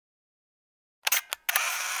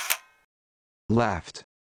left,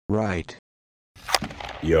 right.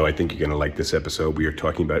 Yo, I think you're going to like this episode. We are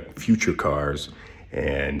talking about future cars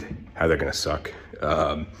and how they're going to suck.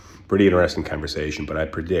 Pretty interesting conversation, but I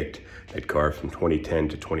predict that cars from 2010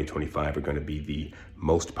 to 2025 are going to be the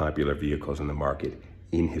most popular vehicles on the market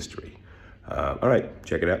in history. All right,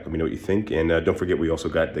 check it out. Let me know what you think. And don't forget, we also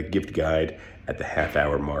got the gift guide at the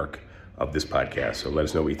half-hour mark of this podcast. So let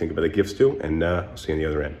us know what you think about the gifts too, and I'll see you on the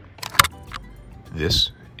other end.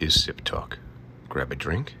 This is Sip Talk. Grab a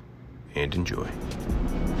drink and enjoy.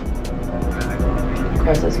 Of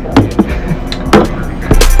course, it's good.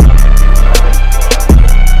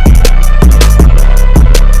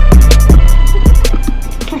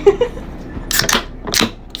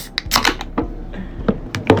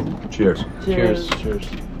 Cheers. Cheers. Cheers.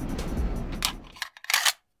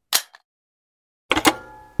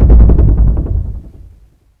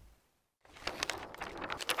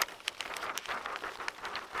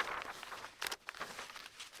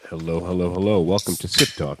 Hello. Welcome to Sip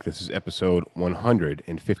Talk. This is episode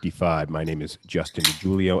 155. My name is Justin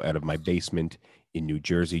DiGiulio out of my basement in New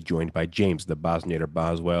Jersey, joined by James, the Bosnator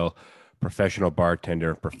Boswell, professional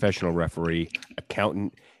bartender, professional referee,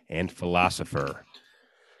 accountant, and philosopher.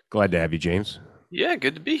 Glad to have you, James. Yeah,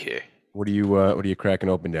 good to be here. What are you cracking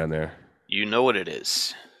open down there? You know what it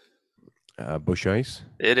is. Bush Ice?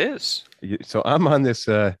 It is. So I'm on this,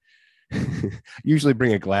 usually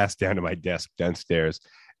bring a glass down to my desk downstairs.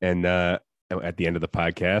 And at the end of the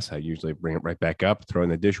podcast, I usually bring it right back up, throw it in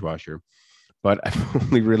the dishwasher. But I've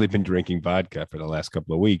only really been drinking vodka for the last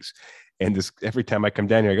couple of weeks. And this every time I come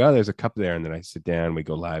down here, I go, oh, there's a cup there. And then I sit down, we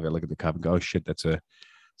go live. I look at the cup and go, oh, shit, it's a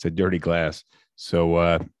dirty glass.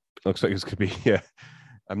 So looks like it's going to be,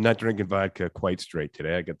 I'm not drinking vodka quite straight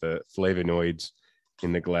today. I got the flavonoids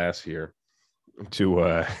in the glass here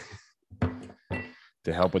to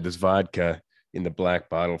help with this vodka in the black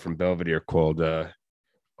bottle from Belvedere called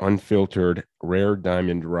Unfiltered Rare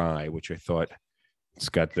Diamond Rye, which I thought it's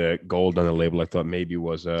got the gold on the label. I thought maybe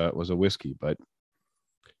was a whiskey, but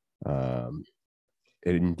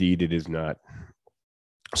it is not.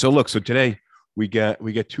 So today we got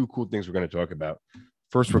two cool things we're going to talk about.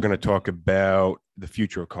 First, we're going to talk about the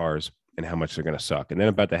future of cars and how much they're going to suck, and then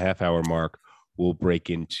about the half-hour mark, we'll break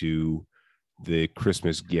into the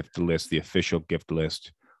Christmas gift list, the official gift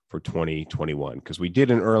list for 2021, because we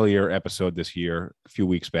did an earlier episode this year, a few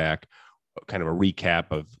weeks back, kind of a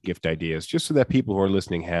recap of gift ideas, just so that people who are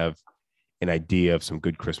listening have an idea of some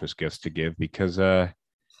good Christmas gifts to give, because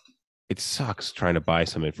it sucks trying to buy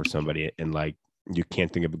something for somebody and like you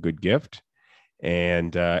can't think of a good gift,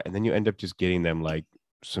 and then you end up just getting them like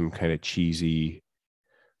some kind of cheesy,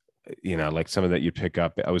 like something that you pick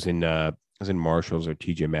up. I was in Marshall's or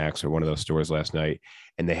TJ Maxx or one of those stores last night,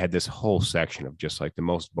 and they had this whole section of just like the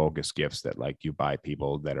most bogus gifts that like you buy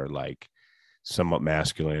people that are like somewhat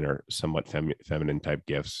masculine or somewhat feminine type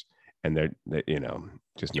gifts, and they're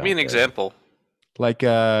just Give me an example. Like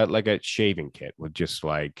a shaving kit with just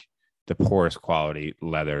like the poorest quality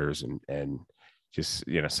leathers and just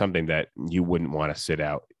something that you wouldn't want to sit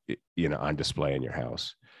out on display in your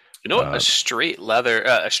house. A straight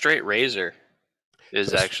razor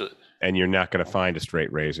is actually. And you're not going to find a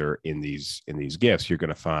straight razor in these gifts. You're going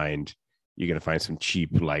to find some cheap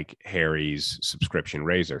like Harry's subscription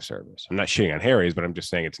razor service. I'm not shitting on Harry's, but I'm just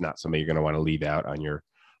saying it's not something you're going to want to leave out on your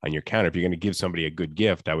counter. If you're going to give somebody a good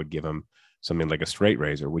gift, I would give them something like a straight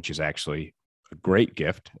razor, which is actually a great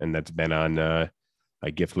gift, and that's been on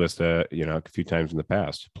a gift list a few times in the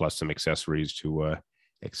past, plus some accessories to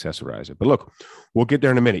accessorize it. But look, we'll get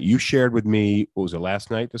there in a minute. You shared with me, what was it, last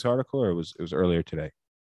night, this article, or it was earlier today?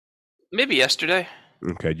 Maybe yesterday.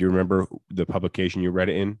 Okay. Do you remember the publication you read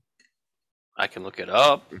it in? I can look it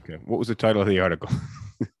up. Okay. What was the title of the article?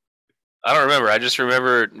 I don't remember. I just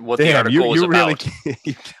remember what the article was about.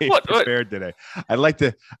 You came prepared today. I'd like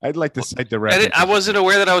to cite the reference. I wasn't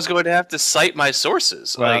aware that I was going to have to cite my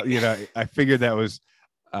sources. Well, I figured that was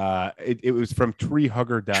it was from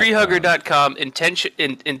treehugger.com. Treehugger.com,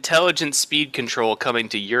 intelligent speed control coming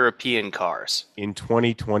to European cars in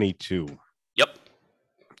 2022. Yep.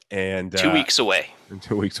 And 2 weeks away.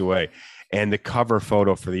 2 weeks away. And the cover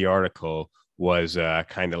photo for the article was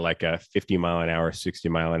kind of like a 50 mile an hour, 60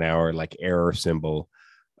 mile an hour, like error symbol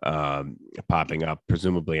popping up,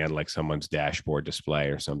 presumably on like someone's dashboard display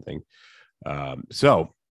or something.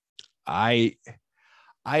 So I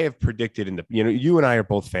have predicted you and I are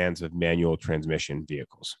both fans of manual transmission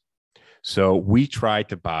vehicles. So we try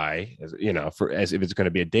to buy, as if it's going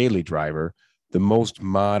to be a daily driver, the most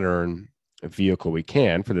modern vehicle we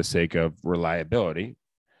can for the sake of reliability.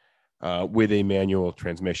 with a manual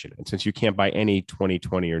transmission. And since you can't buy any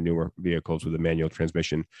 2020 or newer vehicles with a manual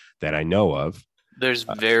transmission that I know of, There's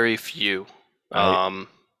very few.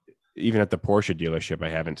 Even at the Porsche dealership, I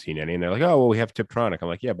haven't seen any. And they're like, oh, well, we have Tiptronic. I'm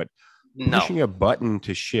like, yeah, but No. pushing a button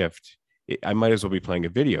to shift, I might as well be playing a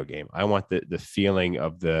video game. I want the feeling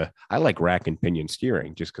of I like rack and pinion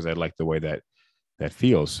steering just because I like the way that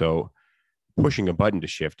feels. So pushing a button to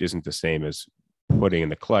shift isn't the same as putting in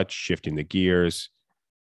the clutch, shifting the gears.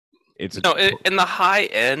 In the high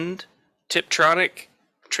end, Tiptronic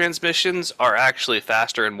transmissions are actually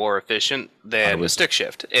faster and more efficient than a stick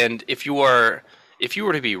shift. And if you were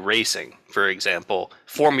to be racing, for example,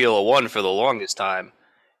 Formula One for the longest time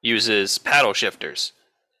uses paddle shifters.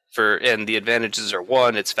 And the advantages are,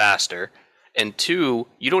 one, it's faster, and two,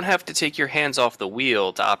 you don't have to take your hands off the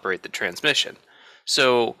wheel to operate the transmission.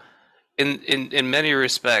 So in many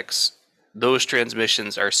respects, those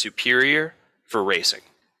transmissions are superior for racing.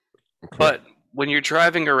 Okay. But when you're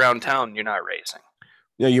driving around town, you're not racing.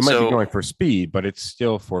 Yeah, you might be going for speed, but it's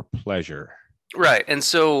still for pleasure. Right. And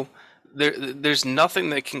so there's nothing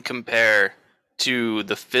that can compare to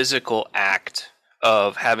the physical act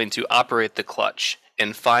of having to operate the clutch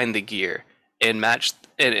and find the gear and match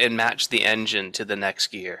the engine to the next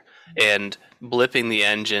gear and blipping the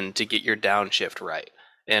engine to get your downshift right.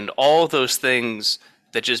 And all those things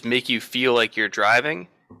that just make you feel like you're driving,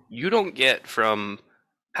 you don't get from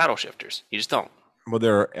paddle shifters. You just don't. Well,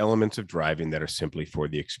 there are elements of driving that are simply for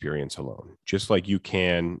the experience alone. Just like you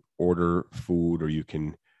can order food or you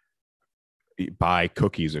can buy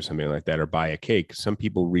cookies or something like that, or buy a cake. Some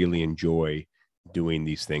people really enjoy doing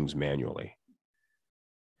these things manually.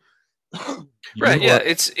 Right. Yeah.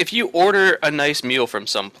 It's if you order a nice meal from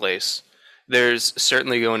someplace, there's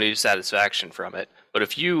certainly going to be satisfaction from it. But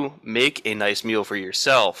if you make a nice meal for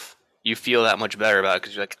yourself, you feel that much better about it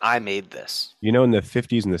because you're like, I made this. You know, in the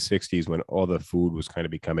 50s and the 60s, when all the food was kind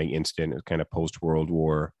of becoming instant, it was kind of post-World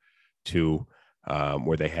War II,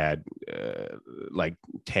 where they had like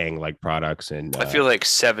Tang-like products. And I feel like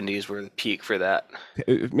 70s were the peak for that.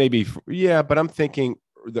 Maybe, yeah, but I'm thinking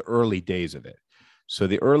the early days of it. So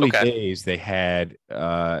the early days, they had,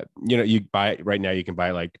 you buy right now, you can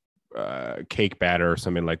buy like cake batter or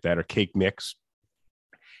something like that, or cake mix.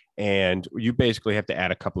 And you basically have to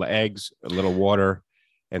add a couple of eggs, a little water,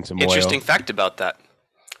 and some oil. Interesting fact about that.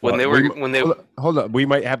 Hold on, we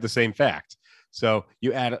might have the same fact. So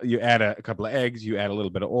you add a couple of eggs, you add a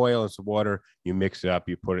little bit of oil and some water, you mix it up,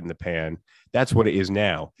 you put it in the pan. That's what it is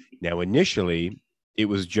now. Now, initially, it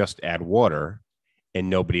was just add water, and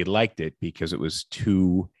nobody liked it because it was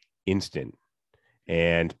too instant.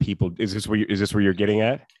 And people, is this where you're getting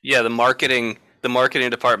at? Yeah, the marketing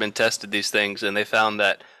department tested these things, and they found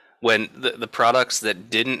that when the products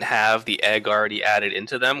that didn't have the egg already added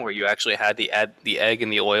into them, where you actually had to add the egg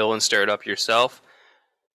and the oil and stir it up yourself,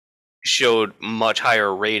 showed much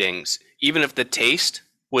higher ratings. Even if the taste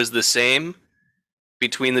was the same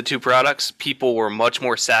between the two products, people were much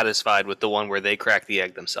more satisfied with the one where they cracked the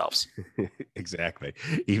egg themselves. Exactly.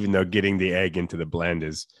 Even though getting the egg into the blend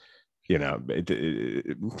is,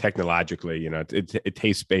 technologically, it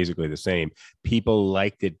tastes basically the same. People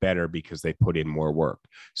liked it better because they put in more work.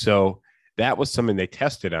 So that was something they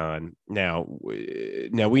tested on. Now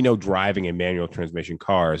we know driving a manual transmission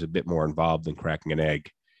car is a bit more involved than cracking an egg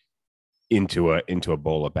into a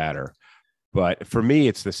bowl of batter. But for me,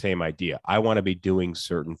 it's the same idea. I want to be doing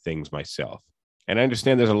certain things myself. And I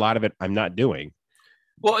understand there's a lot of it I'm not doing.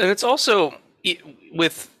 Well, and it's also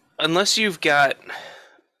unless you've got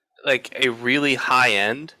like a really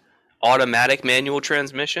high-end automatic manual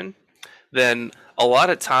transmission, then a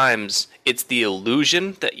lot of times it's the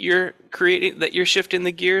illusion that you're creating, that you're shifting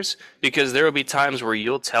the gears, because there will be times where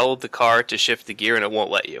you'll tell the car to shift the gear and it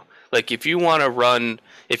won't let you. Like if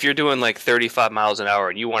you're doing like 35 miles an hour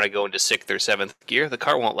and you want to go into 6th or 7th gear, the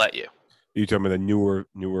car won't let you. Are you talking about the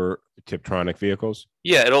newer Tiptronic vehicles?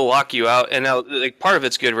 Yeah, it'll lock you out. And now, like, part of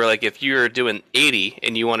it's good where, like, if you're doing 80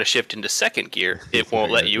 and you want to shift into 2nd gear, it won't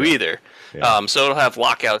let you either. Yeah. So it'll have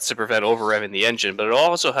lockouts to prevent over-revving the engine, but it'll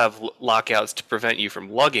also have lockouts to prevent you from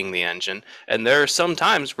lugging the engine. And there are some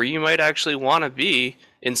times where you might actually want to be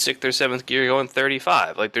in 6th or 7th gear going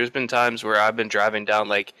 35. Like, there's been times where I've been driving down,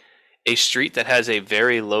 like, a street that has a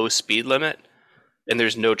very low speed limit and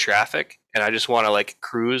there's no traffic, and I just want to like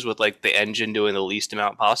cruise with like the engine doing the least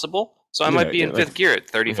amount possible. So I might be in 5th gear at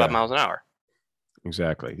 35 miles an hour.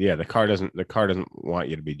 Exactly. Yeah, the car doesn't want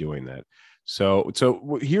you to be doing that. So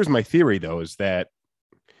here's my theory though, is that,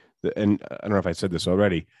 and I don't know if I said this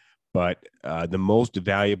already, But the most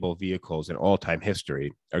valuable vehicles in all-time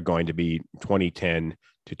history are going to be 2010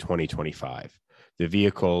 to 2025. The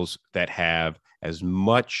vehicles that have as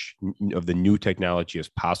much of the new technology as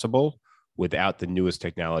possible without the newest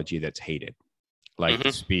technology that's hated, like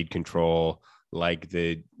the speed control, like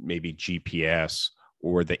the maybe GPS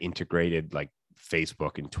or the integrated like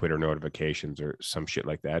Facebook and Twitter notifications or some shit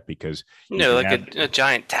like that. Because like a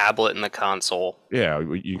giant tablet in the console. Yeah,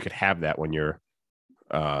 you could have that when you're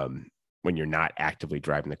not actively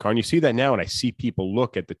driving the car. And you see that now, and I see people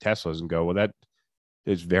look at the Teslas and go, well, that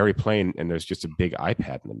is very plain, and there's just a big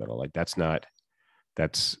iPad in the middle. Like that's not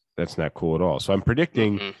cool at all. So I'm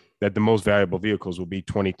predicting that the most valuable vehicles will be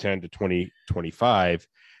 2010 to 2025.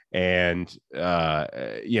 And,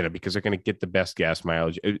 because they're going to get the best gas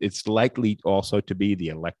mileage. It's likely also to be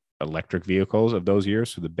the electric vehicles of those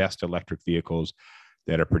years. So the best electric vehicles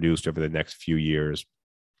that are produced over the next few years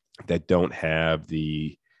that don't have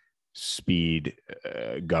the speed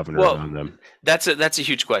governor on them. That's a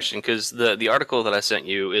huge question, because the article that I sent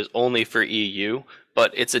you is only for EU,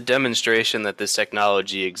 but it's a demonstration that this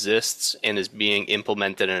technology exists and is being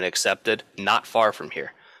implemented and accepted not far from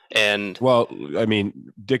here. And well, I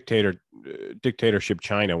mean, dictatorship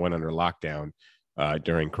China went under lockdown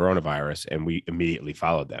during coronavirus, and we immediately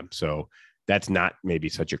followed them. So that's not maybe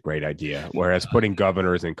such a great idea. Whereas putting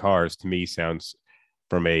governors in cars, to me, sounds,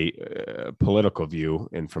 from a political view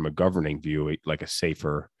and from a governing view, like a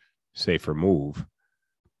safer move.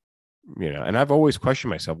 And I've always questioned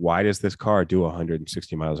myself, why does this car do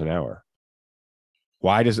 160 miles an hour?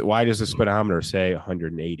 Why does the speedometer say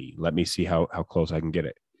 180? Let me see how close I can get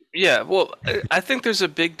it. Yeah, well, I think there's a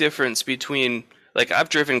big difference between, like, I've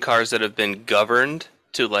driven cars that have been governed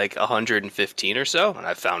to like 115 or so, and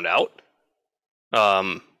I found out.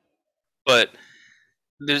 But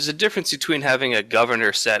there's a difference between having a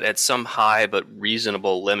governor set at some high but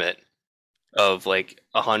reasonable limit of like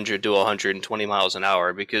 100 to 120 miles an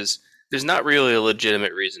hour, because there's not really a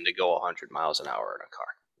legitimate reason to go 100 miles an hour in a car.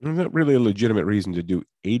 There's not really a legitimate reason to do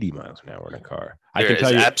 80 miles an hour in a car. I can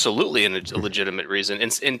tell you absolutely a legitimate reason.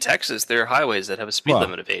 In Texas, there are highways that have a speed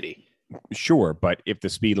limit of 80. Sure, but if the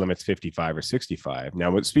speed limit's 55 or 65, now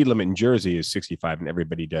what speed limit in Jersey is 65 and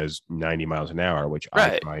everybody does 90 miles an hour, which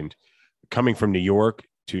I find, coming from New York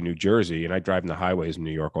to New Jersey, and I drive in the highways in New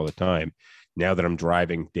York all the time. Now that I'm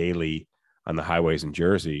driving daily on the highways in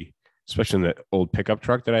Jersey, especially in the old pickup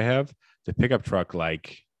truck that I have, the pickup truck,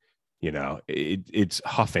 like, it's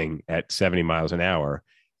huffing at 70 miles an hour.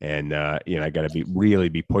 And, I got to really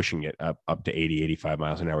be pushing it up to 80, 85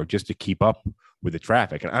 miles an hour just to keep up with the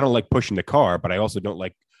traffic. And I don't like pushing the car, but I also don't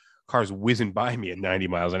like cars whizzing by me at 90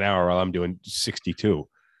 miles an hour while I'm doing 62.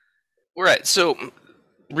 Right. So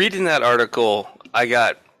reading that article, I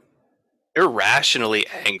got irrationally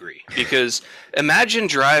angry, because imagine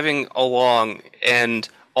driving along and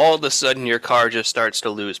all of a sudden your car just starts to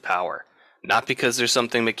lose power. Not because there's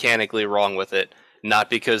something mechanically wrong with it, not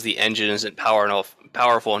because the engine isn't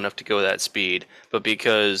powerful enough to go that speed, but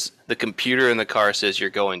because the computer in the car says you're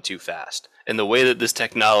going too fast. And the way that this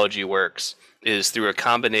technology works is through a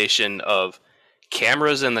combination of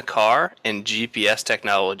cameras in the car and GPS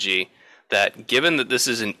technology that, given that this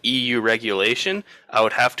is an EU regulation, I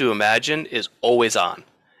would have to imagine is always on.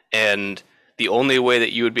 And the only way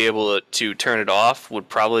that you would be able to turn it off would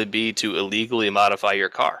probably be to illegally modify your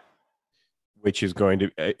car. Which is going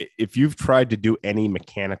to, if you've tried to do any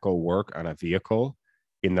mechanical work on a vehicle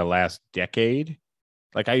in the last decade,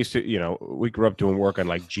 like I used to, we grew up doing work on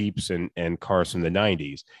like Jeeps and cars from the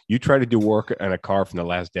 90s. You try to do work on a car from the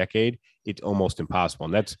last decade, it's almost impossible.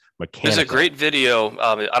 And that's mechanical. There's a great video.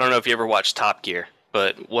 I don't know if you ever watched Top Gear,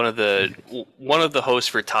 but one of the hosts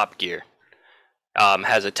for Top Gear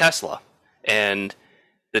has a Tesla. And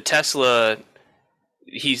the Tesla,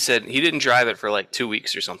 he said he didn't drive it for like 2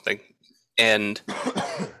 weeks or something. And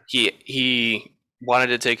he wanted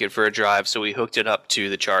to take it for a drive, so he hooked it up to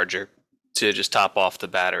the charger to just top off the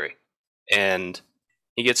battery. And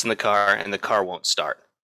he gets in the car, and the car won't start.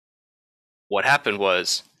 What happened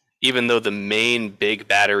was, even though the main big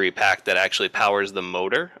battery pack that actually powers the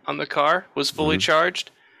motor on the car was fully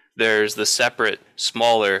charged, there's the separate,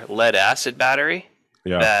 smaller lead-acid battery.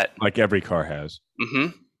 Yeah, that, like every car has.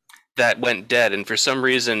 That went dead, and for some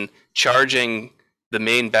reason, charging the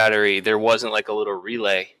main battery, there wasn't like a little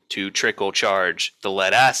relay to trickle charge the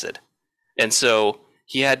lead acid. And so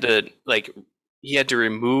he had to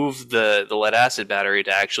remove the lead acid battery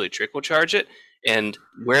to actually trickle charge it. And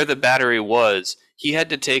where the battery was, he had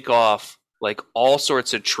to take off like all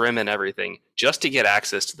sorts of trim and everything just to get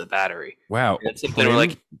access to the battery. Wow.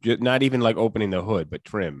 Like, not even like opening the hood, but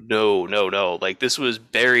trim. No. Like this was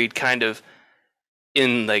buried kind of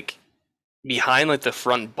in like behind like the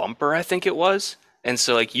front bumper, I think it was. And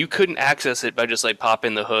so like you couldn't access it by just like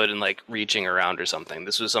popping the hood and like reaching around or something.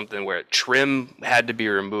 This was something where trim had to be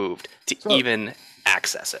removed to even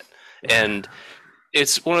access it. And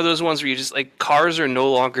it's one of those ones where you just like, cars are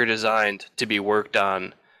no longer designed to be worked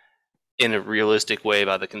on in a realistic way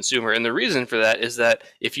by the consumer. And the reason for that is that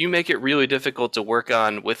if you make it really difficult to work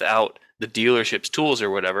on without the dealership's tools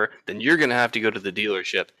or whatever, then you're going to have to go to the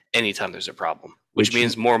dealership anytime there's a problem, which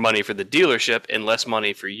means more money for the dealership and less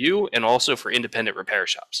money for you, and also for independent repair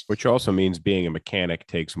shops. Which also means being a mechanic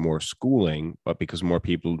takes more schooling, but because more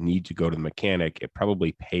people need to go to the mechanic, it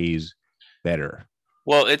probably pays better.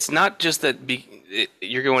 Well, it's not just that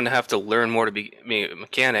you're going to have to learn more to be a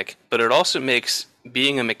mechanic, but it also makes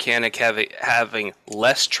being a mechanic having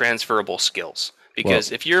less transferable skills.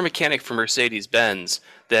 Because if you're a mechanic for Mercedes-Benz,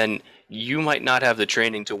 then you might not have the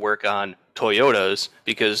training to work on Toyotas,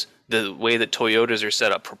 because the way that Toyotas are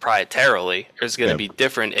set up proprietarily is going to be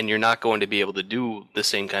different, and you're not going to be able to do the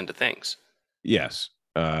same kind of things. Yes,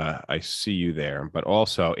 I see you there. But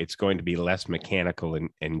also, it's going to be less mechanical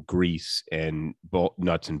and grease and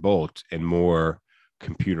nuts and bolts, and more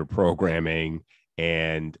computer programming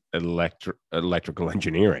and electrical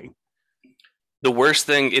engineering. The worst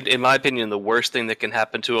thing, in my opinion, the worst thing that can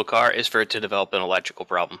happen to a car is for it to develop an electrical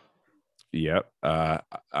problem. Yep.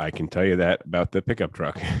 I can tell you that about the pickup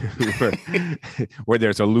truck where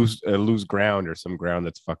there's a loose ground or some ground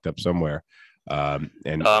that's fucked up somewhere.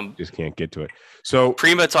 And just can't get to it. So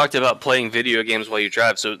Prima talked about playing video games while you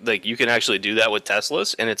drive. So like you can actually do that with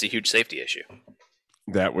Teslas, and it's a huge safety issue.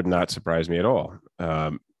 That would not surprise me at all.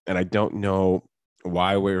 And I don't know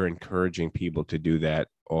why we're encouraging people to do that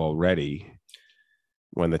already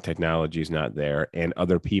when the technology is not there and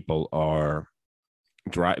other people are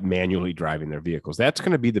manually driving their vehicles. That's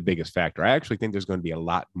going to be the biggest factor. I actually think there's going to be a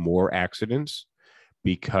lot more accidents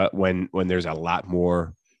because when there's a lot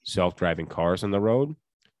more self-driving cars on the road,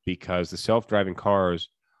 because the self-driving cars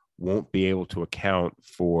won't be able to account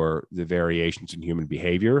for the variations in human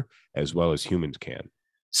behavior as well as humans can.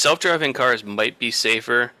 Self-driving cars might be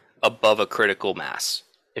safer above a critical mass.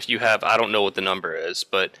 If you have, I don't know what the number is,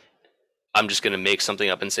 but I'm just going to make something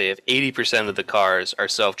up and say if 80% of the cars are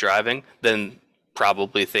self-driving, then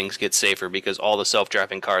probably things get safer because all the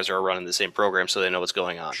self-driving cars are running the same program, so they know what's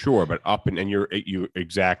going on. Sure, but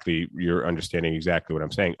you're understanding exactly what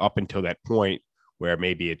I'm saying. Up until that point where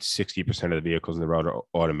maybe it's 60% of the vehicles in the road are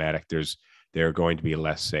automatic, they're going to be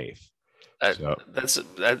less safe.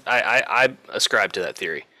 I ascribe to that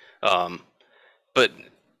theory. But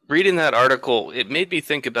reading that article, it made me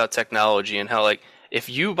think about technology and how, like, if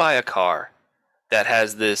you buy a car that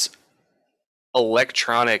has this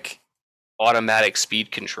electronic automatic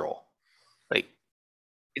speed control, like,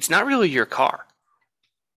 it's not really your car.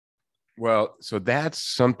 Well, so that's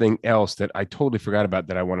something else that I totally forgot about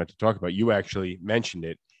that I wanted to talk about. You actually mentioned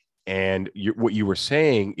it. And what you were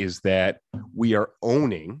saying is that we have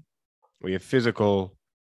physical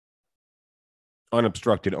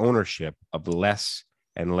unobstructed ownership of less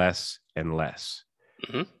and less and less.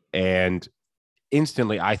 Mm-hmm. And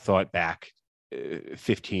instantly I thought back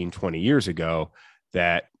 15, 20 years ago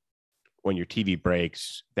that when your TV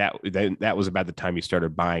breaks, that was about the time you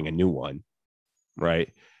started buying a new one,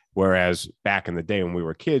 right? Whereas back in the day when we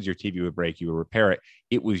were kids, your TV would break, you would repair it.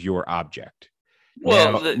 It was your object.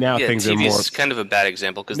 Well, now things TV are more. Is kind of a bad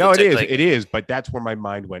example because it is, but that's where my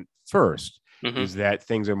mind went first. Mm-hmm. Is that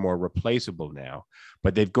things are more replaceable now,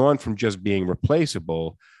 but they've gone from just being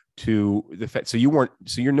replaceable to the fact. So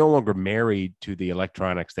you're no longer married to the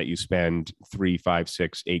electronics that you spend $3, $5,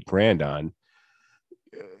 $6, $8 on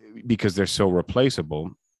because they're so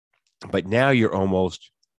replaceable. But now you're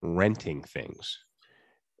almost renting things.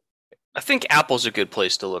 I think Apple's a good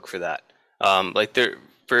place to look for that.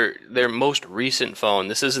 For their most recent phone,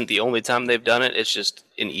 this isn't the only time they've done it. It's just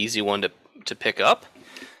an easy one to pick up.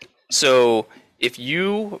 So if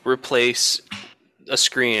you replace a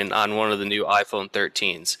screen on one of the new iPhone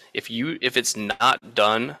 13s, if it's not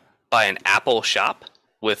done by an Apple shop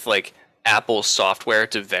with like Apple software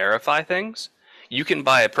to verify things, you can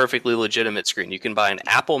buy a perfectly legitimate screen. You can buy an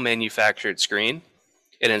Apple manufactured screen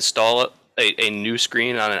and install a new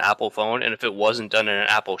screen on an Apple phone, and if it wasn't done in an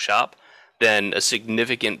Apple shop, then a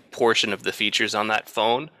significant portion of the features on that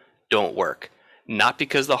phone don't work. Not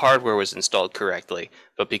because the hardware was installed correctly,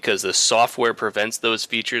 but because the software prevents those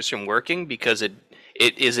features from working because it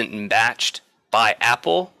isn't matched by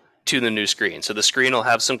Apple to the new screen. So the screen will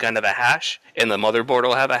have some kind of a hash, and the motherboard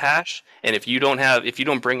will have a hash, and if you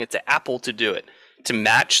don't bring it to Apple to do it, to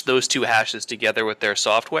match those two hashes together with their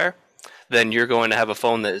software, then you're going to have a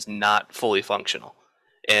phone that is not fully functional.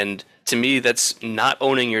 And to me, that's not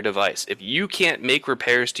owning your device. If you can't make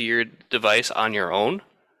repairs to your device on your own,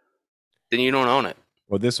 then you don't own it.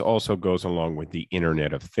 Well, this also goes along with the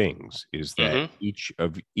Internet of Things, is that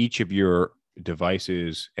Mm-hmm. each of your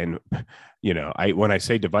devices, and when I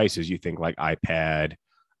say devices, you think like iPad,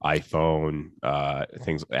 iPhone,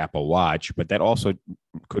 things, Apple Watch, but that also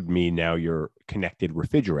could mean now your connected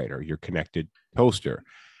refrigerator, your connected toaster.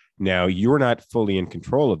 Now you're not fully in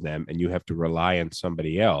control of them, and you have to rely on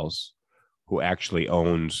somebody else who actually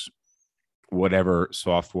owns whatever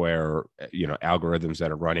software, algorithms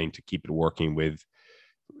that are running to keep it working with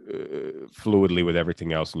fluidly with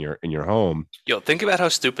everything else in your home. Yo, think about how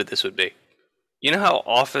stupid this would be. You know how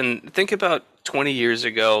often, think about 20 years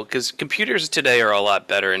ago, because computers today are a lot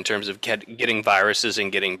better in terms of getting viruses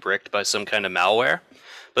and getting bricked by some kind of malware.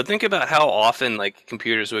 But think about how often like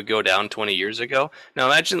computers would go down 20 years ago. Now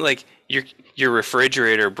imagine like your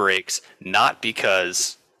refrigerator breaks not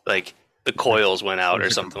because like the coils went out or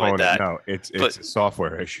something like that. No, it's a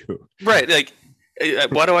software issue. Right. Like,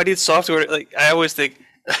 why do I need software? Like, I always think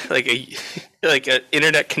like an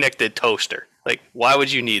internet connected toaster. Like, why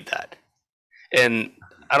would you need that? And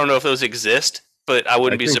I don't know if those exist, but I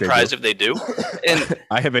wouldn't be surprised if they do. And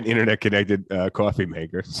I have an internet connected coffee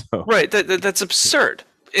maker. So. Right. That's absurd.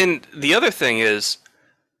 And the other thing is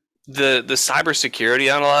the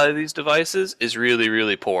cybersecurity on a lot of these devices is really,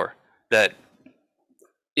 really poor. That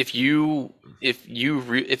if you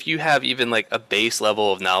have even like a base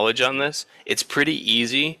level of knowledge on this, it's pretty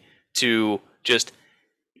easy to just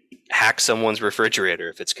hack someone's refrigerator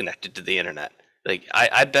if it's connected to the internet. Like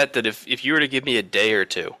I bet that if you were to give me a day or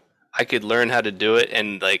two, I could learn how to do it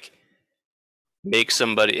and like make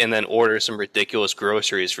somebody and then order some ridiculous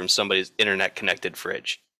groceries from somebody's internet connected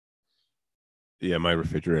fridge. Yeah, my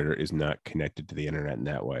refrigerator is not connected to the internet in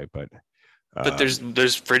that way, but there's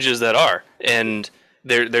fridges that are, and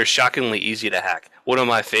they're shockingly easy to hack. One of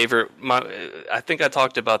my favorite, I think I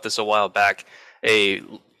talked about this a while back. A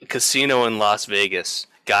casino in Las Vegas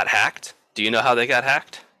got hacked. Do you know how they got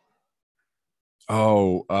hacked?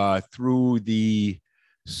 Oh, through the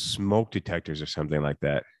smoke detectors or something like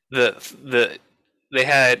that. They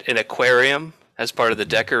had an aquarium as part of the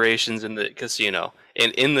decorations in the casino,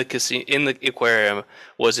 and in the aquarium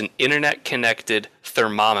was an internet connected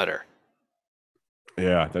thermometer.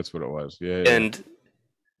 Yeah, that's what it was. Yeah. And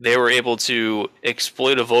they were able to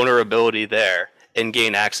exploit a vulnerability there and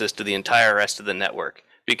gain access to the entire rest of the network,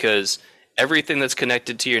 because everything that's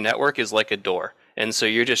connected to your network is like a door. And so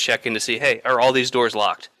you're just checking to see, hey, are all these doors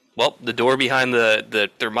locked? Well, the door behind the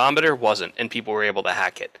thermometer wasn't, and people were able to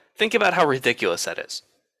hack it. Think about how ridiculous that is.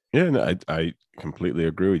 Yeah, no, I completely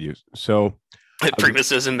agree with you. So, Primus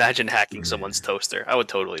says, imagine hacking someone's toaster. I would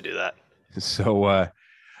totally do that. So,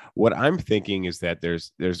 what I'm thinking is that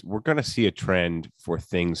we're going to see a trend for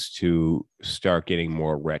things to start getting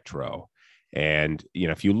more retro. And,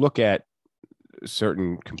 if you look at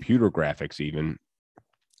certain computer graphics, even,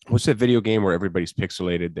 what's that video game where everybody's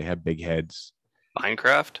pixelated? They have big heads.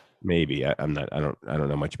 Minecraft? Maybe. I don't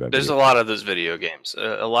know much about it. There's a lot of those video games,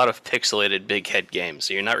 a lot of pixelated big head games.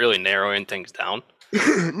 So you're not really narrowing things down.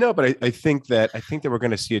 No, but I think that we're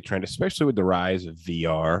going to see a trend, especially with the rise of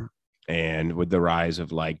VR and with the rise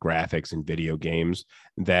of like graphics and video games,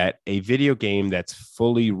 that a video game that's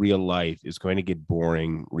fully real life is going to get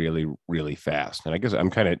boring really, really fast. And I guess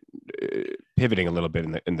I'm kind of pivoting a little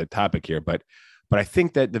bit in the topic here, but I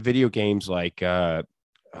think that the video games like Grand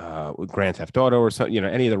Theft Auto or something,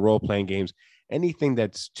 any of the role playing games, anything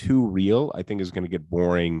that's too real, I think is going to get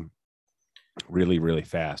boring really, really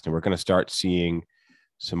fast. And we're going to start seeing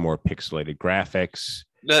some more pixelated graphics.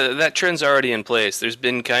 That trend's already in place. There's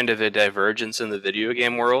been kind of a divergence in the video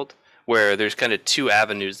game world where there's kind of two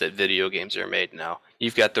avenues that video games are made now.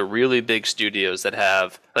 You've got the really big studios that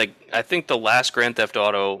have, like, I think the last Grand Theft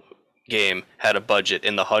Auto game had a budget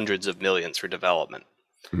in the hundreds of millions for development.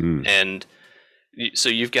 And so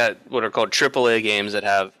you've got what are called AAA games that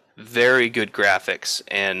have very good graphics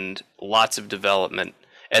and lots of development.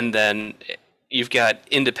 And then you've got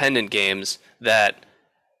independent games that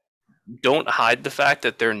don't hide the fact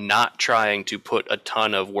that they're not trying to put a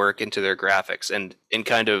ton of work into their graphics and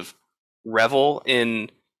kind of revel in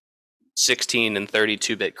 16 and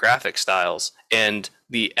 32-bit graphic styles. And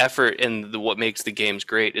the effort and what makes the games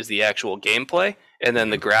great is the actual gameplay. And then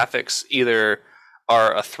the graphics either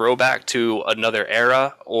are a throwback to another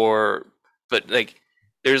era but like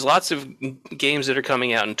there's lots of games that are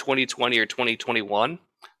coming out in 2020 or 2021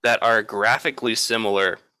 that are graphically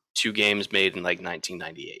similar to games made in like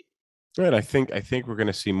 1998. Right. I think we're going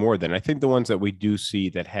to see more than. I think the ones that we do see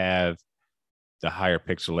that have the higher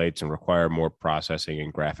pixelates and require more processing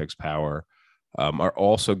and graphics power are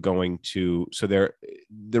also going to. So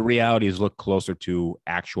the realities look closer to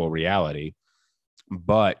actual reality,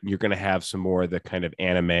 but you're going to have some more of the kind of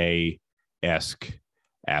anime-esque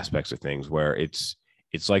aspects of things where it's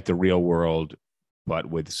like the real world, but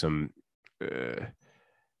with some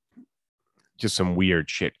just some weird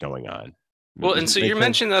shit going on. Well, and so you're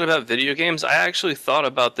mentioning that about video games. I actually thought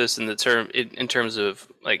about this in terms of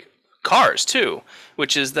like cars too,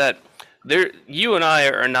 which is that you and I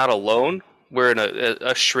are not alone. We're in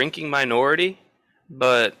a shrinking minority,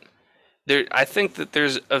 but I think that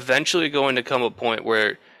there's eventually going to come a point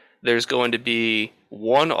where there's going to be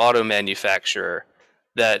one auto manufacturer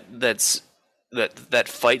that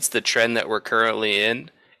fights the trend that we're currently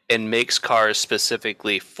in and makes cars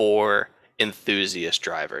specifically for enthusiast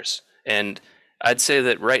drivers. And I'd say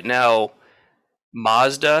that right now,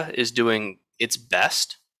 Mazda is doing its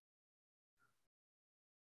best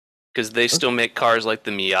because they still make cars like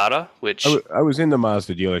the Miata, which I was in the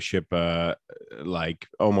Mazda dealership like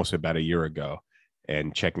almost about a year ago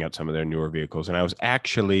and checking out some of their newer vehicles. And I was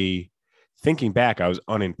actually thinking back, I was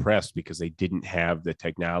unimpressed because they didn't have the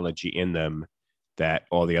technology in them that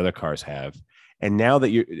all the other cars have. And now that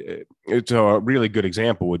it's a really good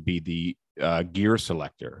example would be the gear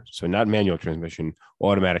selector. So not manual transmission,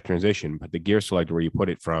 automatic transition, but the gear selector where you put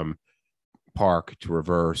it from park to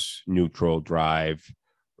reverse, neutral, drive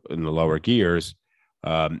in the lower gears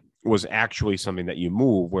was actually something that you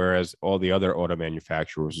move, whereas all the other auto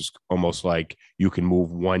manufacturers is almost like you can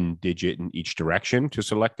move one digit in each direction to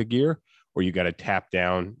select the gear, or you got to tap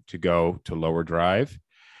down to go to lower drive.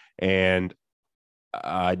 And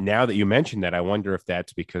now that you mentioned that, I wonder if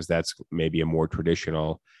that's because that's maybe a more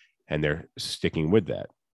traditional and they're sticking with that.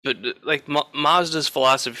 But like Mazda's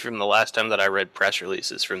philosophy from the last time that I read press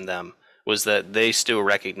releases from them was that they still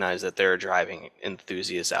recognize that there are driving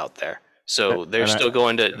enthusiasts out there. So they're still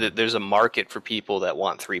going to, there's a market for people that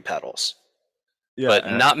want 3 pedals. Yeah,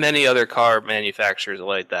 but not many other car manufacturers are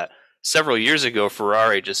like that. Several years ago,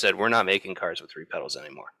 Ferrari just said, we're not making cars with 3 pedals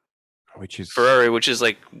anymore. Which is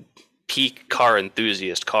like peak car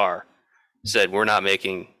enthusiast car, said we're not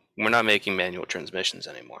making manual transmissions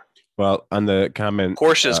anymore. Well, on the comment,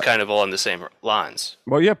 Porsche's kind of all on the same lines.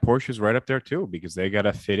 Well, yeah, Porsche's right up there too because they got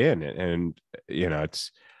to fit in, and you know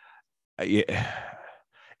it's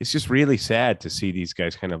just really sad to see these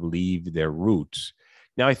guys kind of leave their roots.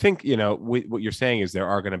 Now, I think what you're saying is there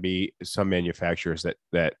are going to be some manufacturers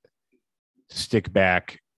that stick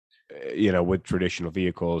back, with traditional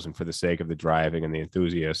vehicles and for the sake of the driving and the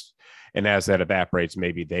enthusiasts. And as that evaporates,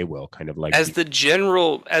 maybe they will kind of like as the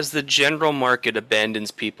general market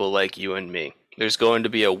abandons people like you and me. There's going to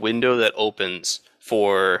be a window that opens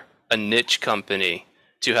for a niche company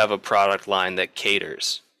to have a product line that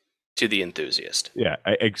caters to the enthusiast. Yeah,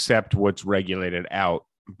 except what's regulated out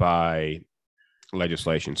by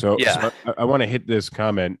legislation. So, yeah. So I want to hit this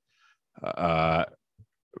comment.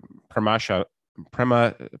 Premisa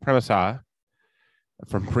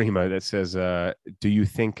from Prima that says, do you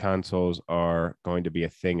think consoles are going to be a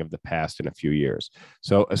thing of the past in a few years?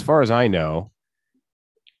 So as far as I know,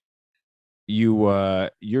 you're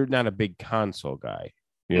not a big console guy.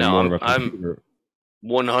 No, I'm 100%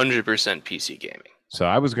 PC gaming. So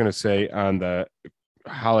I was going to say on the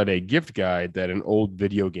holiday gift guide that an old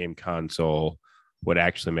video game console would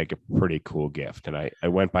actually make a pretty cool gift. And I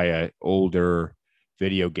went by an older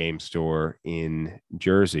video game store in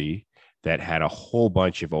Jersey that had a whole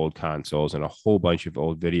bunch of old consoles and a whole bunch of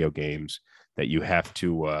old video games that you have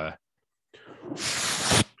to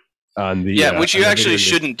on the which you actually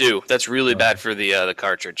shouldn't do. That's really bad for the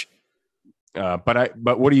cartridge.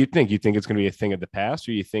 But what do you think? You think it's going to be a thing of the past,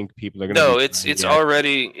 or you think people are going to? No, it's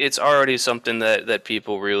already something that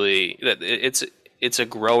people really it's a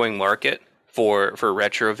growing market for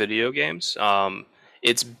retro video games.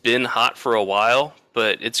 It's been hot for a while,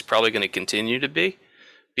 but it's probably going to continue to be.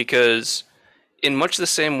 Because in much the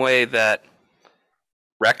same way that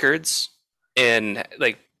records and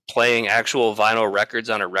like playing actual vinyl records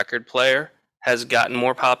on a record player has gotten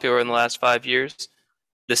more popular in the last 5 years,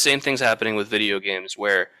 the same thing's happening with video games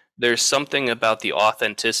where there's something about the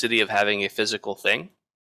authenticity of having a physical thing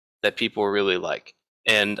that people really like.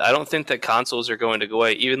 And I don't think that consoles are going to go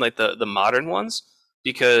away, even like the modern ones,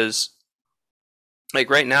 because like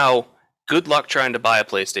right now, good luck trying to buy a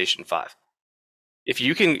PlayStation 5. If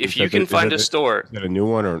you can find a store, is that a new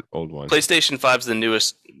one or an old one? PlayStation 5's the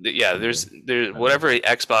newest. Yeah, there's whatever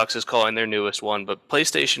Xbox is calling their newest one, but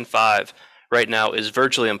PlayStation 5 right now is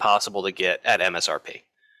virtually impossible to get at MSRP.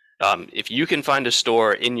 If you can find a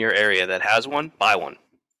store in your area that has one, buy one.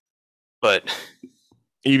 But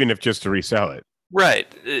even if just to resell it, right?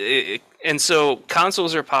 And so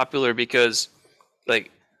consoles are popular because Like,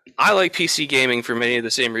 I like PC gaming for many of the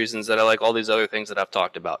same reasons that I like all these other things that I've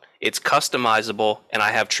talked about. It's customizable, and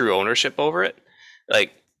I have true ownership over it.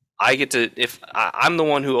 Like, I get to, if I'm the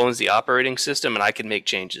one who owns the operating system, and I can make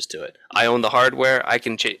changes to it. I own the hardware. I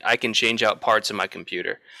can change out parts in my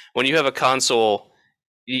computer. When you have a console,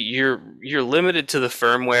 you're limited to the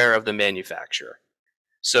firmware of the manufacturer.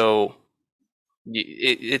 So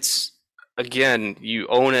it's, again, you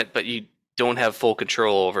own it, but you don't have full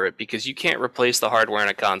control over it because you can't replace the hardware in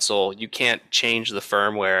a console. You can't change the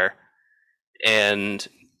firmware. And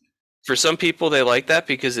for some people, they like that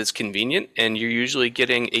because it's convenient, and you're usually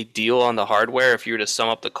getting a deal on the hardware if you were to sum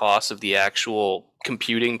up the cost of the actual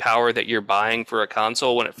computing power that you're buying for a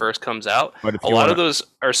console when it first comes out. But a lot of those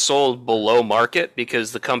are sold below market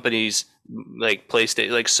because the companies like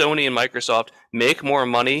PlayStation, like Sony and Microsoft, make more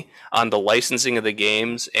money on the licensing of the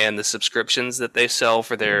games and the subscriptions that they sell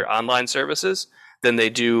for their online services than they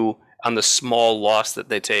do on the small loss that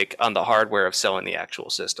they take on the hardware of selling the actual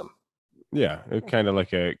system. Yeah, it's kind of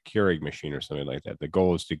like a Keurig machine or something like that. The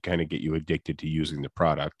goal is to kind of get you addicted to using the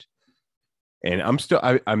product. And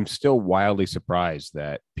I'm still wildly surprised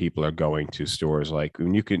that people are going to stores like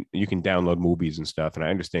when you can download movies and stuff. And I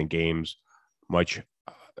understand games much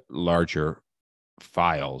larger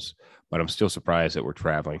files, but I'm still surprised that we're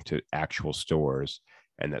traveling to actual stores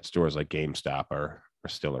and that stores like GameStop are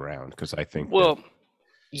still around, because I think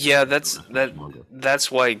that's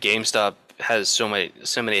why GameStop has so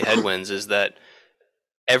many headwinds, is that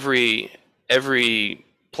every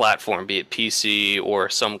platform, be it PC or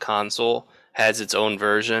some console, has its own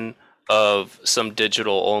version of some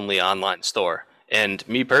digital only online store. And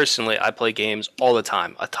me personally, I play games all the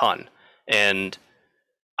time, a ton, and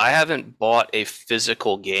I haven't bought a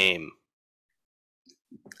physical game.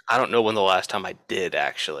 I don't know when the last time I did,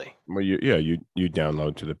 actually. Well, you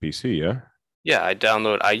download to the PC, yeah? Yeah,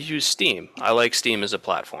 I use Steam. I like Steam as a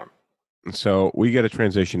platform. So we got to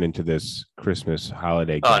transition into this Christmas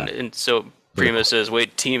holiday. And so Prima says,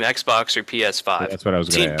 wait, Team Xbox or PS5? That's what I was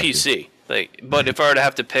going to ask. Team PC. But if I were to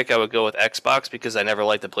have to pick, I would go with Xbox because I never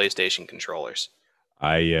liked the PlayStation controllers.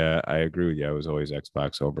 I agree with you. I was always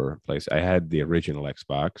Xbox over PlayStation. I had the original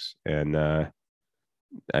Xbox, and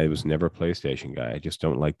I was never a PlayStation guy. I just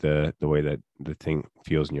don't like the way that the thing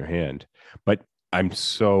feels in your hand. But I'm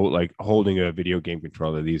so like holding a video game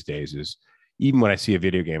controller these days is, even when I see a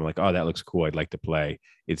video game, I'm like, oh, that looks cool, I'd like to play.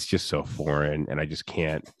 It's just so foreign, and I just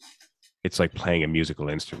can't. It's like playing a musical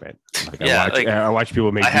instrument. Like, I watch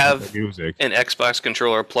people make music. An Xbox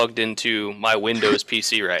controller plugged into my Windows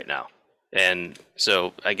PC right now. And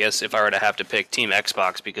so I guess if I were to have to pick Team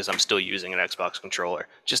Xbox, because I'm still using an Xbox controller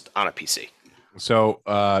just on a PC. So,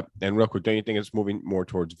 and real quick, don't you think it's moving more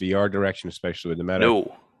towards VR direction, especially with the Meta?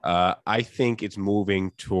 No. I think it's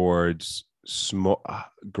moving towards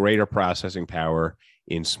greater processing power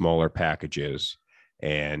in smaller packages.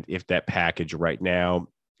 And if that package right now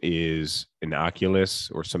is an Oculus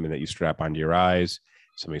or something that you strap onto your eyes,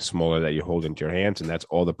 something smaller that you hold into your hands, and that's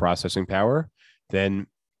all the processing power, then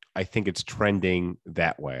I think it's trending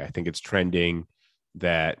that way. I think it's trending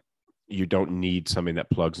that you don't need something that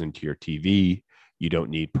plugs into your TV. You don't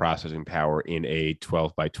need processing power in a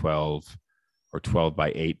 12 by 12 or 12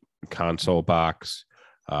 by 8 console box.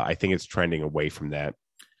 I think it's trending away from that.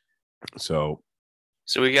 So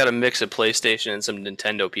we got a mix of PlayStation and some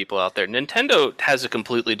Nintendo people out there. Nintendo has a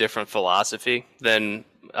completely different philosophy than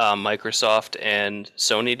Microsoft and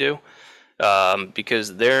Sony do.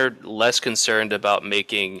 Because they're less concerned about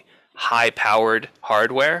making high-powered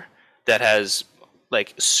hardware that has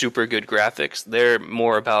like super good graphics. They're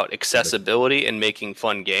more about accessibility and making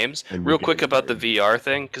fun games. Real quick about the VR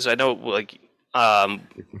thing, because I know like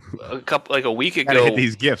a week ago. Gotta hit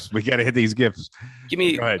these gifts. We gotta hit these gifts. Give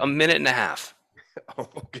me a minute and a half. Oh,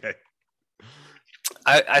 okay.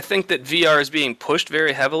 I think that VR is being pushed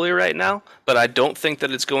very heavily right now, but I don't think that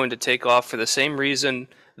it's going to take off for the same reason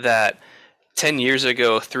that 10 years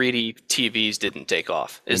ago 3D TVs didn't take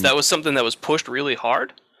off. That was something that was pushed really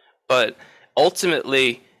hard, but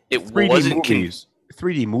ultimately it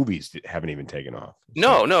 3D movies haven't even taken off.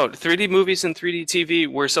 No, 3D movies and 3D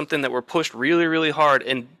TV were something that were pushed really, really hard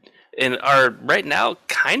and are right now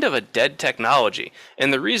kind of a dead technology.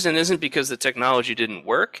 And the reason isn't because the technology didn't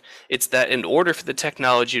work. It's that in order for the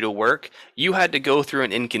technology to work, you had to go through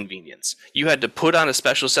an inconvenience. You had to put on a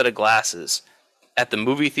special set of glasses at the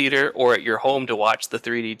movie theater or at your home to watch the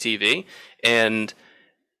 3D TV. And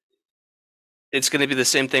it's going to be the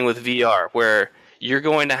same thing with VR, where you're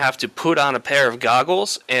going to have to put on a pair of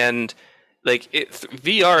goggles, and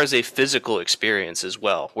VR is a physical experience as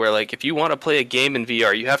well, where like if you want to play a game in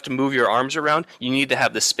VR, you have to move your arms around. You need to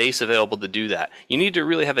have the space available to do that. You need to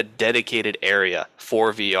really have a dedicated area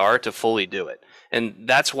for VR to fully do it. And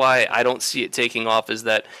that's why I don't see it taking off, is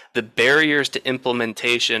that the barriers to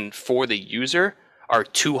implementation for the user are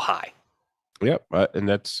too high. Yep, and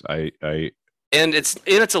that's and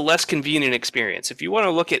it's a less convenient experience. If you want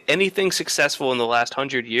to look at anything successful in the last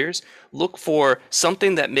 100 years, look for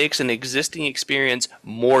something that makes an existing experience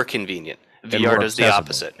more convenient. VR does the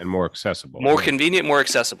opposite. And more accessible. More convenient, more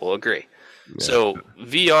accessible, agree. Yeah. So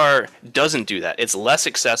VR doesn't do that. It's less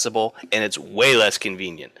accessible and it's way less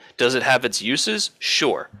convenient. Does it have its uses?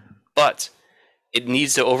 Sure. But it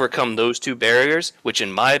needs to overcome those two barriers, which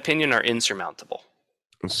in my opinion are insurmountable.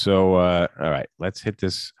 So, all right, let's hit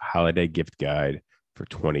this holiday gift guide for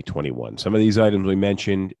 2021. Some of these items we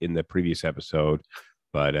mentioned in the previous episode,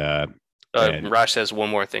 but Raj has one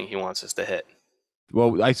more thing he wants us to hit.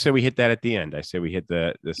 Well, I said we hit that at the end. I said we hit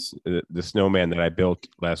the snowman that I built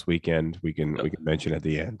last weekend. We can mention at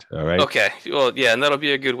the end. All right. Okay. Well, yeah, and that'll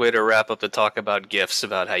be a good way to wrap up the talk about gifts,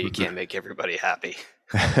 about how you can't make everybody happy.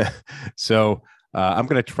 So I'm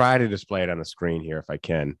going to try to display it on the screen here if I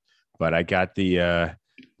can, but I got the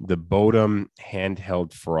Bodum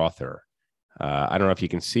handheld frother. I don't know if you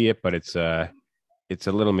can see it, but it's a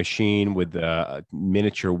little machine with a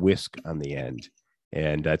miniature whisk on the end.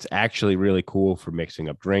 And it's actually really cool for mixing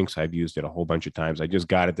up drinks. I've used it a whole bunch of times. I just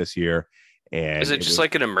got it this year. And is it just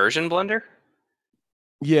like an immersion blender?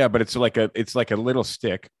 Yeah, but it's like a little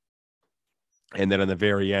stick. And then on the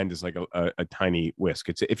very end is like a tiny whisk.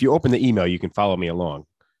 If you open the email, you can follow me along.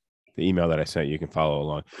 The email that I sent you can follow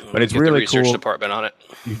along. But it's really cool. Research department on it.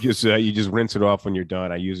 You just rinse it off when you're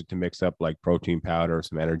done. I use it to mix up like protein powder,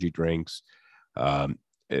 some energy drinks. You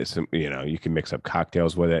can mix up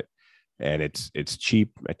cocktails with it. And it's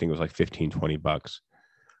cheap. I think it was like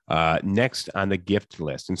 $15-20. Next on the gift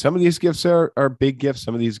list. And some of these gifts are big gifts.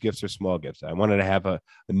 Some of these gifts are small gifts. I wanted to have a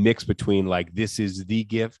mix between like this is the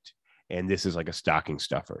gift and this is like a stocking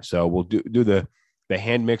stuffer. So we'll do the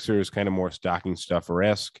hand mixer is kind of more stocking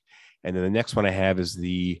stuffer-esque. And then the next one I have is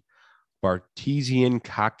the Bartesian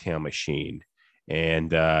cocktail machine.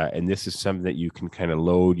 And this is something that you can kind of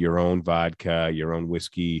load your own vodka, your own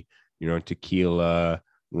whiskey, your own tequila,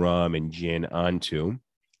 rum and gin onto,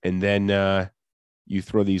 and then you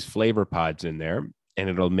throw these flavor pods in there and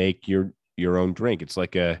it'll make your own drink. It's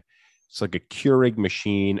like a Keurig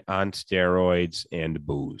machine on steroids and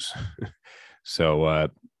booze. So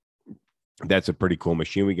that's a pretty cool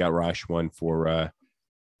machine. We got Raj one for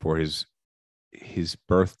his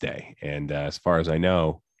birthday, and as far as I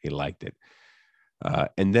know, he liked it.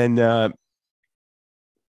 And then the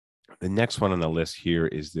next one on the list here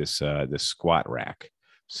is this squat rack.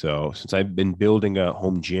 So since I've been building a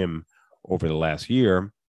home gym over the last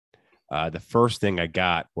year, the first thing I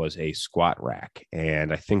got was a squat rack.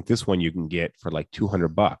 And I think this one you can get for like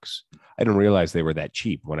 $200. I didn't realize they were that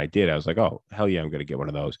cheap. When I did, I was like, oh, hell yeah, I'm going to get one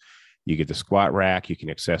of those. You get the squat rack. You can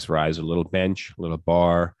accessorize a little bench, a little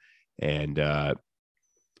bar, and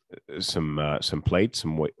some plates,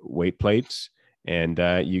 some weight plates. And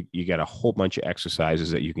you got a whole bunch of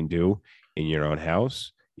exercises that you can do in your own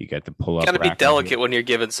house. You got the pull up. Got to be delicate when you're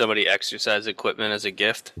giving somebody exercise equipment as a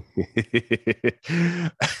gift.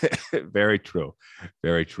 Very true,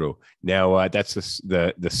 very true. Now that's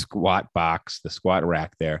the squat box, the squat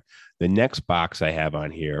rack there. The next box I have on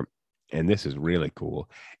here, and this is really cool,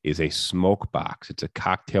 is a smoke box. It's a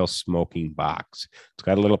cocktail smoking box. It's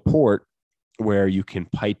got a little port where you can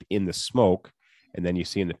pipe in the smoke, and then you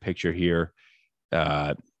see in the picture here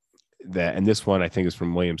and this one I think is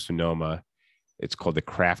from Williams Sonoma. It's called the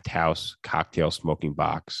Craft House Cocktail Smoking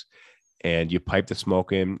Box. And you pipe the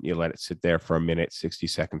smoke in, you let it sit there for a minute, 60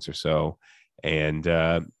 seconds or so. And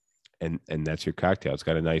that's your cocktail. It's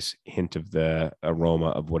got a nice hint of the aroma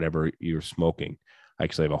of whatever you're smoking. I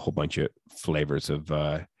actually have a whole bunch of flavors of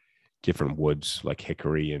different woods like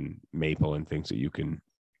hickory and maple and things that you can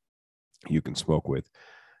smoke with.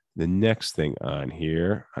 The next thing on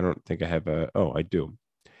here, I don't think I have I do.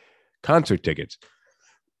 Concert tickets.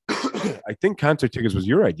 I think concert tickets was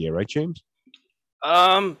your idea, right, James?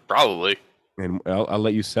 Probably. And I'll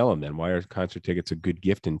let you sell them then. Why are concert tickets a good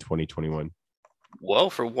gift in 2021? Well,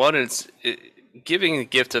 for one, giving a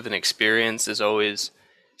gift of an experience is always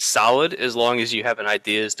solid as long as you have an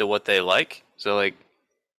idea as to what they like. So, like,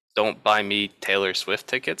 don't buy me Taylor Swift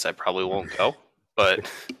tickets. I probably won't go.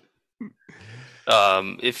 But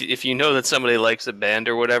if you know that somebody likes a band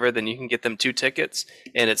or whatever, then you can get them 2 tickets,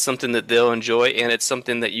 and it's something that they'll enjoy, and it's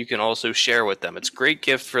something that you can also share with them. It's a great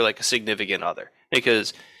gift for like a significant other,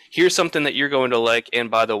 because here's something that you're going to like,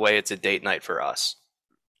 and by the way, it's a date night for us.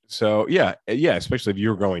 So yeah, especially if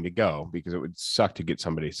you're going to go, because it would suck to get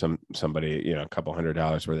somebody, a couple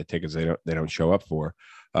 $100 worth of tickets they don't show up for.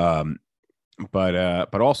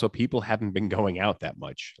 But also people haven't been going out that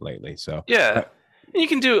much lately. So yeah, you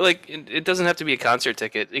can do it. It doesn't have to be a concert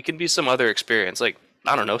ticket. It can be some other experience, I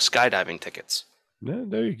don't know, skydiving tickets. No,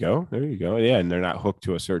 there you go. Yeah, and they're not hooked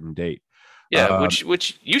to a certain date. Yeah,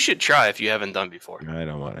 which you should try if you haven't done before. I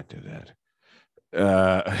don't want to do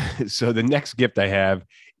that. So the next gift I have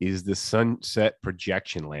is the sunset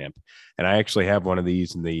projection lamp, and I actually have one of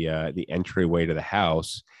these in the entryway to the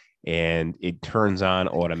house, and it turns on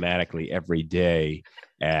automatically every day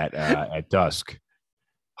at dusk.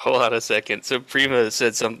 Hold on a second. So Prima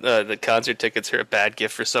said the concert tickets are a bad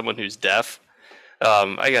gift for someone who's deaf.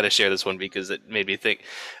 I got to share this one because it made me think.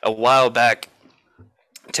 A while back,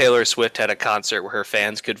 Taylor Swift had a concert where her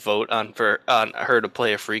fans could vote on her to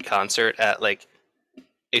play a free concert at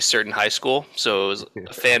a certain high school. So it was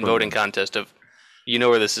a fan voting contest of, you know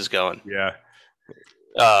where this is going. Yeah.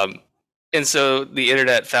 And so the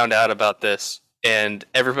internet found out about this, and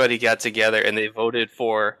everybody got together and they voted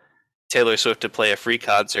for Taylor Swift to play a free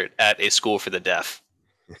concert at a school for the deaf.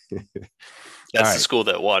 That's the school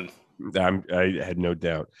that won. I had no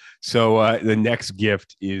doubt. So the next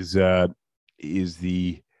gift is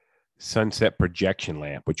the sunset projection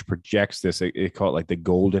lamp, which projects this. They call it the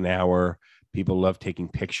golden hour. People love taking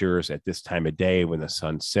pictures at this time of day when the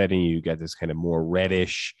sun's setting. You got this kind of more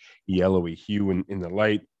reddish, yellowy hue in the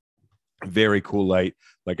light. Very cool light.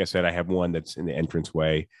 Like I said, I have one that's in the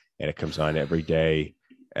entranceway, and it comes on every day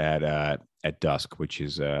at dusk, which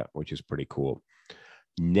is pretty cool.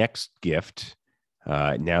 Next gift.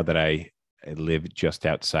 Now that I live just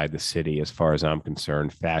outside the city, as far as I'm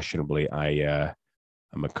concerned, fashionably, I'm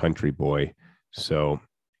a country boy. So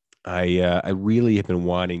I really have been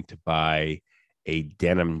wanting to buy a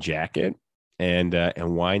denim jacket, and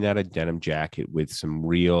why not a denim jacket with some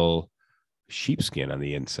real sheepskin on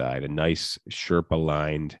the inside, a nice Sherpa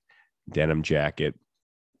lined denim jacket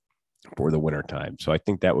for the wintertime. So I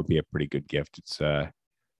think that would be a pretty good gift. It's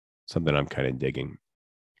something I'm kind of digging.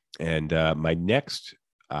 And my next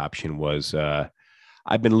option was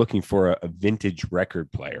I've been looking for a vintage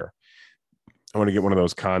record player. I want to get one of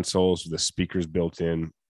those consoles with the speakers built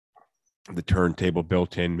in, the turntable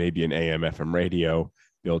built in, maybe an AM FM radio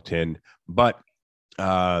built in. But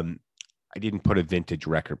I didn't put a vintage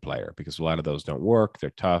record player because a lot of those don't work.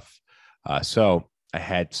 They're tough. So I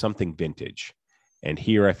had something vintage. And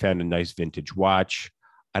here I found a nice vintage watch.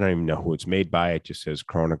 I don't even know who it's made by. It just says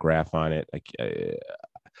chronograph on it.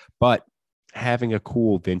 But having a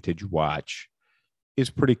cool vintage watch is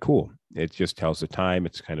pretty cool. It just tells the time.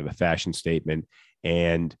 It's kind of a fashion statement.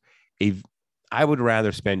 And I would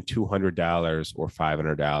rather spend $200 or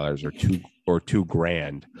 $500 or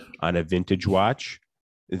 $2,000 on a vintage watch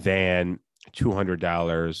than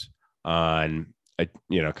 $200 on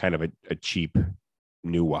a cheap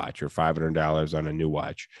new watch, or $500 on a new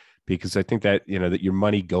watch, because I think that that your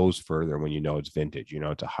money goes further when it's vintage.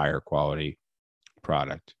 It's a higher quality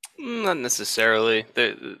product. Not necessarily.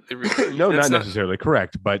 No, not necessarily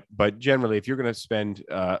correct, but generally, if you're going to spend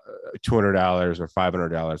 $200 or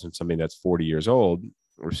 $500 on something that's 40 years old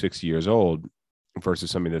or 60 years old versus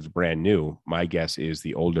something that's brand new, my guess is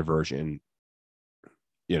the older version.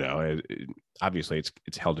 Obviously,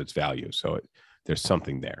 it's held its value, so there's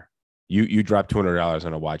something there. You drop $200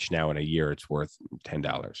 on a watch now, in a year it's worth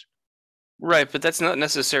 $10. Right, but that's not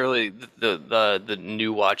necessarily the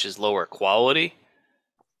new watch is lower quality.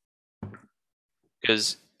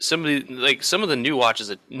 Because some of the new watches,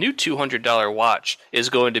 a new $200 watch is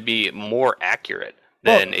going to be more accurate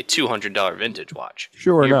than a $200 vintage watch.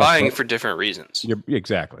 Sure, you're buying for different reasons.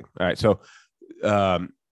 Exactly. All right. So,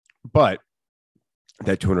 but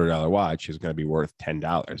that $200 watch is going to be worth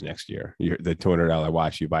 $10 next year. The $200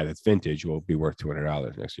 watch you buy that's vintage will be worth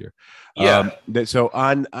 $200 next year. Yeah. So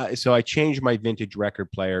I changed my vintage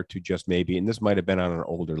record player to just maybe, and this might have been on an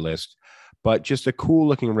older list, but just a cool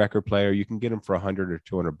looking record player. You can get them for $100 or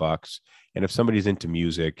 $200. And if somebody's into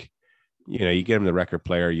music, you get them the record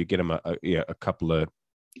player, you get them a couple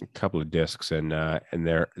of discs, and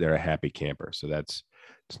they're a happy camper. So it's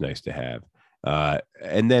nice to have.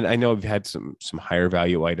 And then I know I've had some higher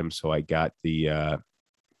value items. So I got the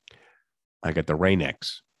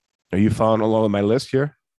Rain-X. Are you following along with my list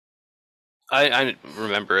here? I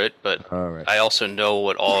remember it, but all right. I also know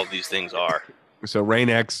what all of these things are. So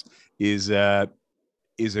Rain-X is a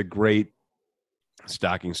great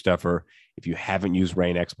stocking stuffer. If you haven't used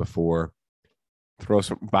Rain-X before,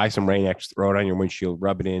 buy some Rain-X, throw it on your windshield,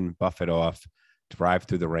 rub it in, buff it off. drive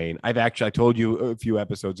through the rain. I told you a few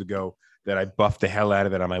episodes ago that I buffed the hell out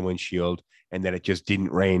of it on my windshield, and that it just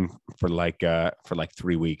didn't rain for like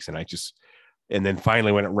 3 weeks. And then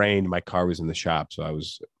finally when it rained, my car was in the shop. So I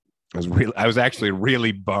was actually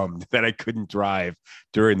really bummed that I couldn't drive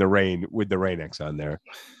during the rain with the Rain-X on there.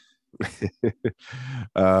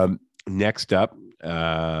 Next up,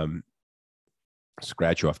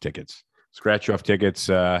 scratch off tickets. Scratch off tickets,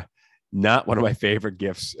 not one of my favorite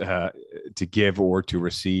gifts to give or to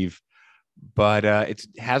receive, but it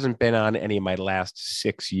hasn't been on any of my last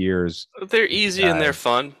 6 years. They're easy and they're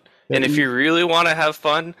fun. And if you really want to have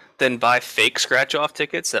fun, then buy fake scratch off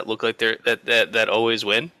tickets that look like that always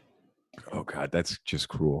win. Oh God, that's just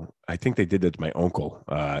cruel. I think they did that to my uncle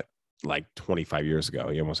like 25 years ago.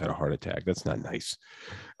 He almost had a heart attack. That's not nice,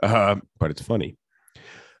 but it's funny.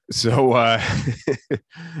 So,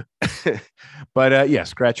 but yeah,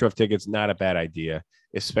 scratch off tickets, not a bad idea,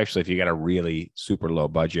 especially if you got a really super low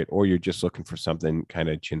budget or you're just looking for something kind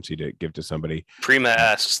of chintzy to give to somebody. Prima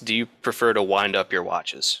asks, do you prefer to wind up your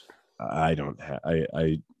watches? I don't have,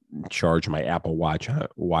 I charge my Apple Watch,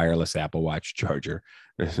 wireless Apple Watch charger.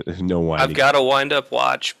 There's no winding. I've got a wind up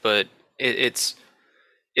watch, but it's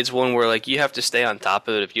one where like you have to stay on top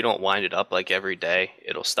of it. If you don't wind it up like every day,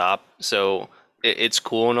 it'll stop. So it's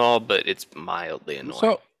cool and all, but it's mildly annoying.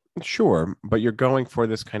 So sure, but you're going for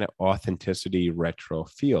this kind of authenticity retro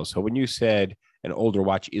feel. So when you said an older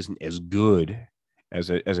watch isn't as good as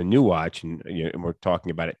a new watch, and and we're talking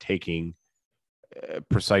about it taking a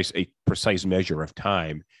precise measure of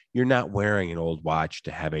time, you're not wearing an old watch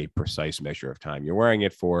to have a precise measure of time. You're wearing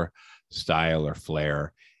it for style or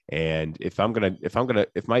flair. And if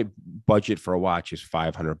my budget for a watch is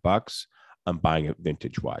 $500, I'm buying a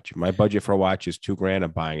vintage watch. If my budget for a watch is $2,000,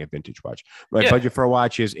 I'm buying a vintage watch. My budget for a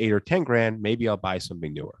watch is $8,000 or $10,000. Maybe I'll buy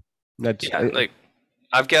something newer. Like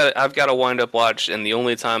I've got a wind up watch, and the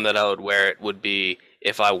only time that I would wear it would be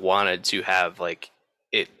if I wanted to have like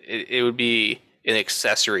it would be an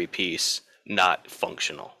accessory piece, not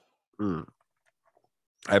functional. I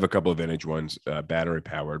have a couple of vintage ones, battery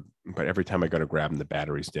powered, but every time I go to grab them, the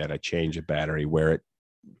battery's dead. I change the battery, wear it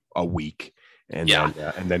a week, and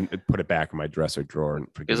then put it back in my dresser drawer. And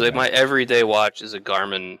because like my everyday watch is a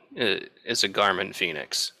Garmin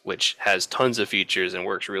Phoenix, which has tons of features and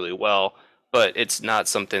works really well, but it's not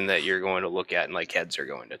something that you're going to look at and like heads are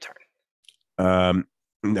going to turn.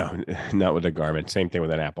 No, not with a Garmin. Same thing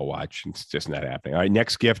with an Apple Watch. It's just not happening. All right,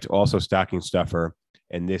 next gift, also stocking stuffer.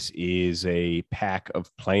 And this is a pack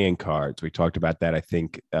of playing cards. We talked about that, I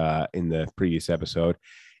think, in the previous episode.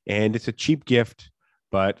 And it's a cheap gift,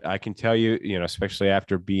 but I can tell you, especially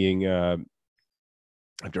after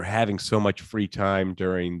after having so much free time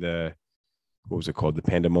during what was it called? The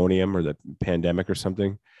pandemonium or the pandemic or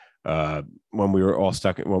something. When we were all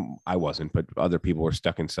stuck, I wasn't, but other people were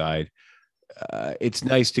stuck inside. It's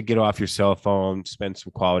nice to get off your cell phone, spend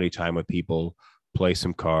some quality time with people, play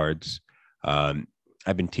some cards.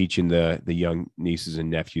 I've been teaching the young nieces and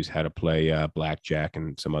nephews how to play blackjack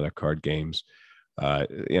and some other card games.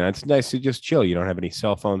 It's nice to just chill. You don't have any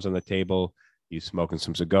cell phones on the table. You smoking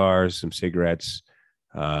some cigars, some cigarettes.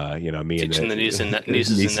 Me teaching and the nieces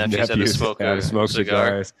and nephews how to smoke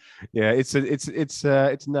cigars. Yeah,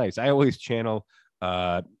 it's nice. I always channel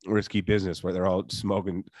Risky Business, where they're all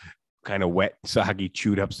smoking kind of wet, soggy,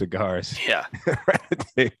 chewed up cigars. Yeah, at the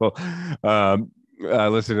table.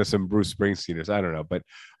 Listen to some Bruce Springsteen. I don't know, but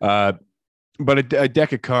a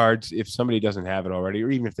deck of cards, if somebody doesn't have it already,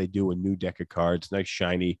 or even if they do, a new deck of cards, nice,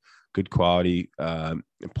 shiny, good quality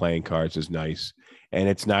playing cards is nice. And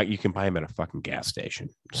it's not, you can buy them at a fucking gas station.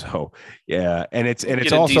 So yeah. And it's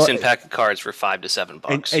also a decent pack of cards for $5 to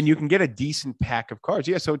 $7. And you can get a decent pack of cards.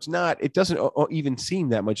 Yeah. So it doesn't even seem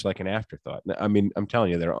that much like an afterthought. I mean, I'm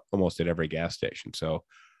telling you, they're almost at every gas station. So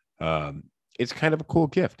it's kind of a cool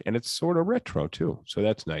gift, and it's sort of retro too. So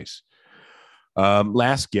that's nice.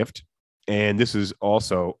 Last gift, and this is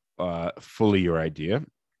also fully your idea,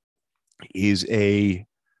 is a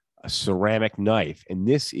ceramic knife. And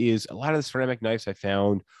this is, a lot of the ceramic knives I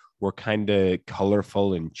found were kind of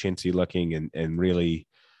colorful and chintzy looking and really,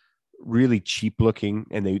 really cheap looking.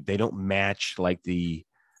 And they don't match like the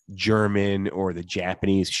German or the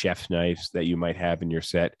Japanese chef's knives that you might have in your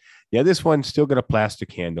set. Yeah, this one's still got a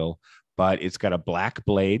plastic handle, but it's got a black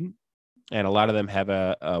blade. And a lot of them have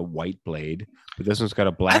a white blade, but this one's got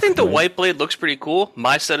a black. I think blade. The white blade looks pretty cool.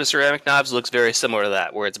 My set of ceramic knives looks very similar to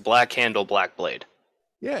that, where it's black handle, black blade.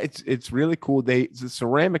 Yeah, it's really cool. The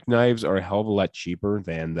ceramic knives are a hell of a lot cheaper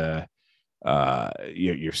than the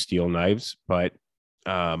your steel knives, but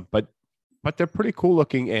they're pretty cool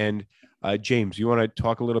looking. And James, you want to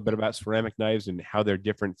talk a little bit about ceramic knives and how they're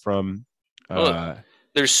different from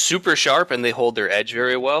They're super sharp and they hold their edge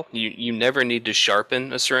very well. You never need to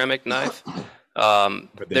sharpen a ceramic knife.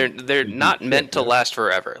 They're not meant to last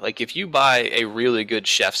forever. Like if you buy a really good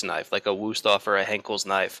chef's knife, like a Wusthof or a Henkel's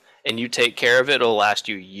knife, and you take care of it, it'll last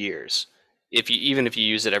you years. Even if you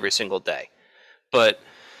use it every single day. But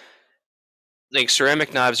like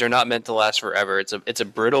ceramic knives are not meant to last forever. It's a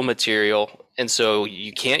brittle material, and so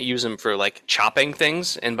you can't use them for like chopping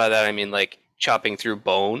things. And by that I mean like chopping through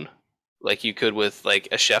bone, like you could with like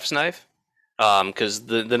a chef's knife, because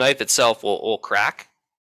the knife itself will crack.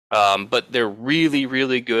 But they're really,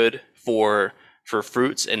 really good for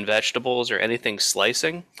fruits and vegetables or anything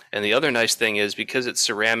slicing. And the other nice thing is because it's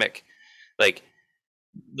ceramic, like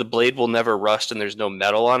the blade will never rust and there's no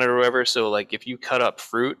metal on it or whatever. So like if you cut up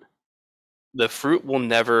fruit, the fruit will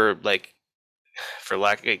never like, for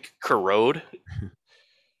lack like corrode.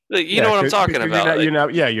 Like, you know what I'm talking about.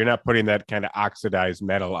 You're not putting that kind of oxidized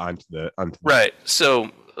metal onto the right.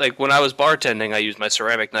 So like when I was bartending, I used my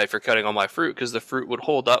ceramic knife for cutting all my fruit because the fruit would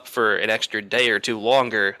hold up for an extra day or two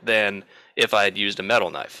longer than if I had used a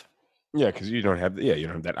metal knife. Yeah, because you don't have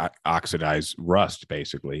that oxidized rust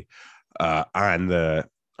basically on the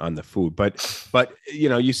food. But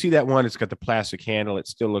you see that one, it's got the plastic handle, it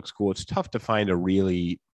still looks cool. It's tough to find a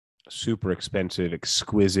really super expensive,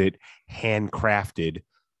 exquisite, handcrafted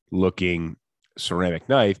looking ceramic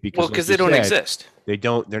knife because they don't exist.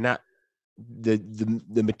 They're not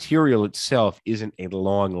the material itself isn't a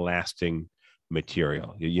long lasting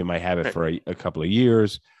material. You might have it for a couple of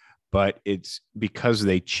years, but it's because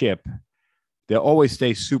they chip. They'll always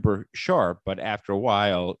stay super sharp, but after a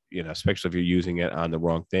while, especially if you're using it on the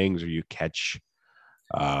wrong things or you catch,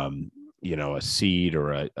 a seed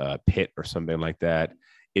or a pit or something like that,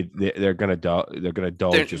 they're gonna dull.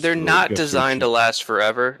 They're not designed to last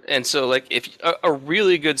forever, and so like if a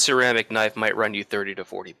really good ceramic knife might run you $30 to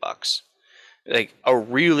 $40. Like a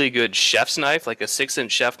really good chef's knife, like a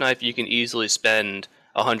 6-inch chef knife, you can easily spend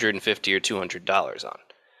 $150 or $200 on.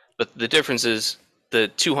 But the difference is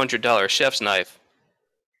the $200 chef's knife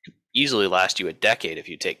could easily last you a decade if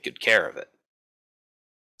you take good care of it.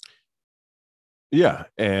 Yeah,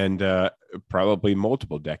 and probably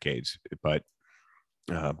multiple decades, but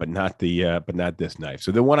not this knife.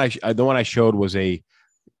 So the one I showed was a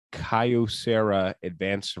Kyocera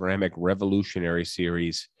Advanced Ceramic Revolutionary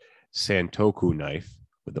Series Santoku knife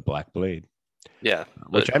with the black blade. Yeah,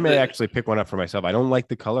 which I may actually pick one up for myself. I don't like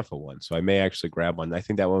the colorful one, so I may actually grab one. I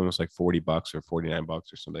think that one was like $40 or $49 or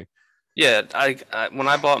something. Yeah, I when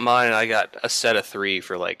I bought mine, I got a set of 3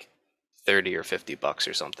 for like $30 or $50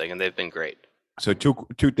 or something, and they've been great. So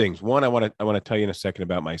two things. One, I want to tell you in a second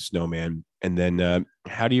about my snowman, and then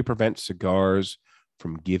how do you prevent cigars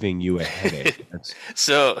from giving you a headache?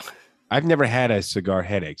 So I've never had a cigar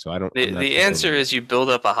headache, so I don't. The answer is you build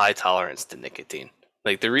up a high tolerance to nicotine.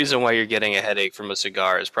 Like the reason why you're getting a headache from a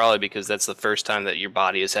cigar is probably because that's the first time that your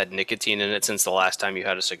body has had nicotine in it since the last time you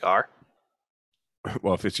had a cigar.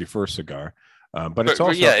 Well, if it's your first cigar, but it's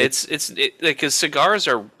also it's because cigars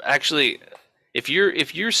are actually if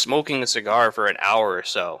you're smoking a cigar for an hour or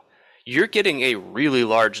so, you're getting a really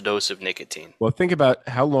large dose of nicotine. Well, think about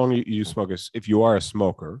how long you smoke. If you are a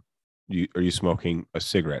smoker, are you smoking a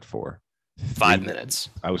cigarette for? 5 minutes.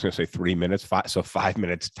 I was going to say 3 minutes. 5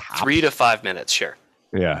 minutes tops. 3 to 5 minutes, sure.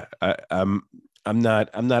 Yeah, I'm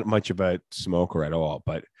not much of a smoker at all.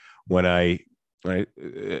 But when I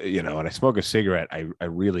smoke a cigarette, I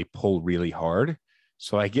really pull really hard,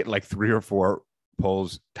 so I get like 3 or 4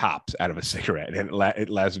 pulls tops out of a cigarette, and it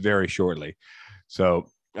lasts very shortly. So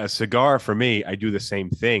a cigar for me, I do the same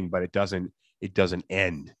thing, but it doesn't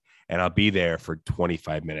end, and I'll be there for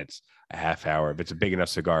 25 minutes, a half hour. If it's a big enough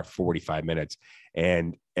cigar, 45 minutes,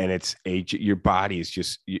 and your body is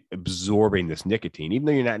just absorbing this nicotine, even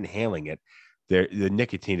though you're not inhaling it. The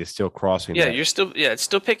nicotine is still crossing. Yeah, it's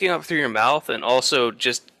still picking up through your mouth, and also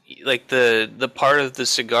just like the part of the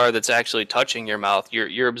cigar that's actually touching your mouth,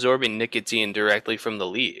 you're absorbing nicotine directly from the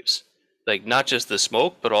leaves, like not just the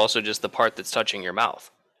smoke, but also just the part that's touching your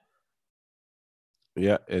mouth.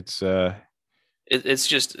 Yeah, it's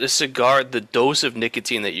just a cigar. The dose of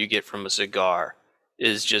nicotine that you get from a cigar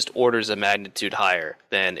is just orders of magnitude higher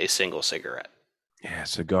than a single cigarette. Yeah,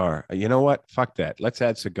 cigar. You know what? Fuck that. Let's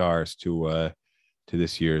add cigars to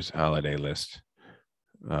this year's holiday list.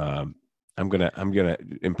 I'm gonna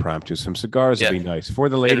impromptu some cigars. Would be nice for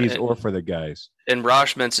the ladies or for the guys. And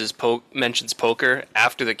Rosh mentions poker.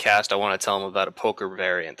 After the cast, I want to tell him about a poker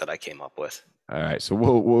variant that I came up with. All right, so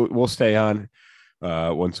we'll stay on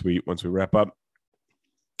once we wrap up.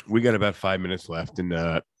 We got about 5 minutes left, and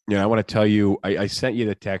Yeah, I want to tell you, I sent you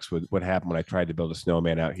the text with what happened when I tried to build a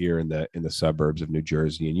snowman out here in the suburbs of New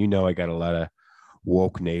Jersey, and I got a lot of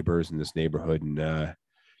woke neighbors in this neighborhood, and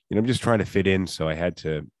I'm just trying to fit in, so I had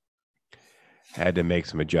to make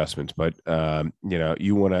some adjustments. But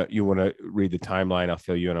you wanna read the timeline? I'll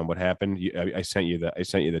fill you in on what happened. I sent you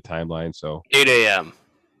the timeline. So 8 a.m.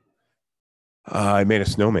 I made a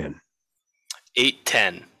snowman.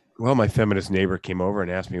 8:10. Well, my feminist neighbor came over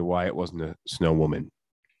and asked me why it wasn't a snow woman.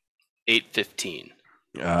 8:15.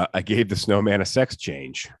 I gave the snowman a sex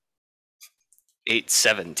change.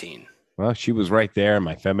 8:17. Well, she was right there.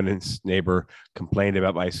 My feminist neighbor complained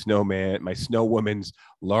about my snow woman's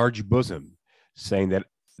large bosom, saying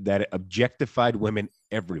that it objectified women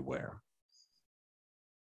everywhere.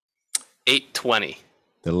 8:20.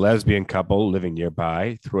 The lesbian couple living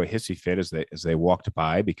nearby threw a hissy fit as they walked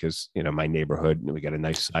by, because my neighborhood, we got a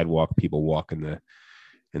nice sidewalk. People walk in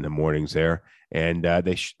the mornings there, and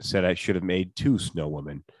they said I should have made 2 snow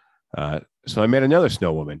women. So I made another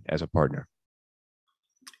snow woman as a partner.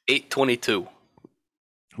 8:22.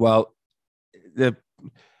 Well, the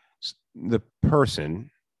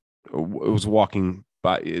person was walking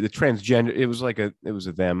by, the transgender. It was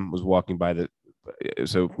a them was walking by it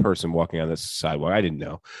was a person walking on the sidewalk. I didn't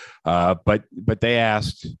know, but they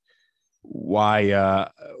asked why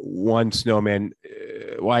one snowman.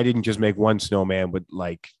 Why I didn't just make one snowman with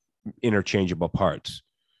like interchangeable parts.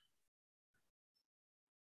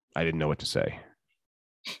 I didn't know what to say.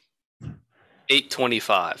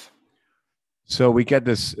 8:25. So we get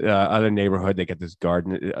this other neighborhood. They get this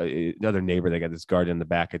garden. Another neighbor. They got this garden in the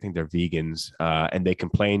back. I think they're vegans, and they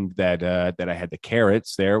complained that I had the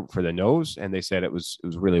carrots there for the nose, and they said it was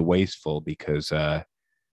really wasteful because I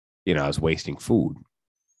was wasting food.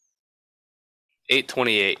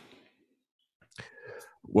 8:28.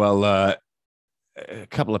 Well, a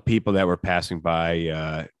couple of people that were passing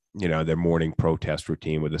by, their morning protest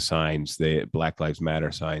routine with the signs, the Black Lives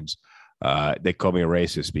Matter signs. They called me a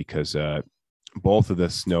racist because both of the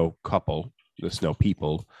snow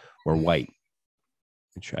people were white.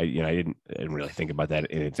 Which I didn't really think about that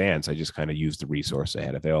in advance. I just kind of used the resource I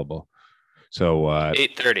had available. So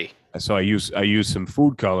 8:30. So I used some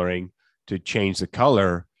food coloring to change the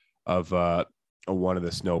color of one of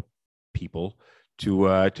the snow people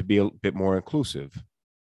to be a bit more inclusive.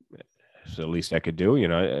 So the least I could do,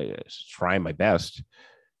 trying my best.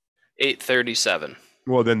 8:37.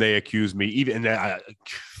 Well, then they accused me, even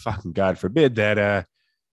fucking God forbid that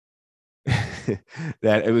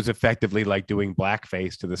that it was effectively like doing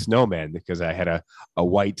blackface to the snowman, because I had a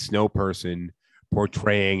white snow person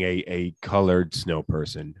portraying a colored snow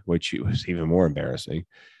person, which was even more embarrassing.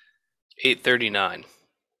 8:39.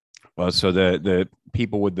 Well, so the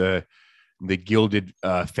people with the gilded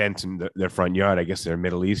fence in their front yard, I guess they're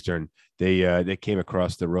Middle Eastern. They came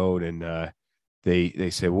across the road, and they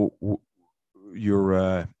said, well,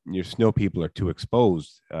 your snow people are too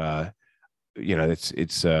exposed.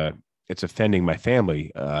 It's offending my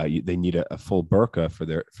family. They need a full burqa for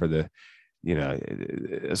the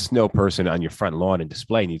a snow person on your front lawn and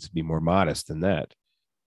display needs to be more modest than that.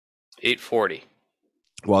 8:40.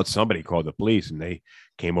 Well, somebody called the police, and they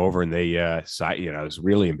came over, and they it was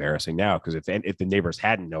really embarrassing now, because if the neighbors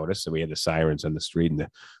hadn't noticed, so we had the sirens on the street, and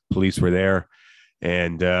the police were there,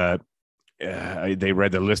 and they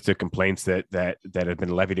read the list of complaints that had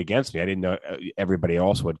been levied against me. I didn't know everybody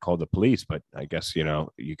also had called the police, but I guess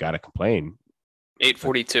you got to complain.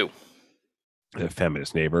 8:42. The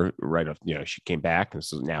feminist neighbor, right off, she came back, and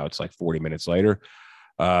so now it's like 40 minutes later,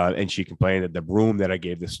 and she complained that the broom that I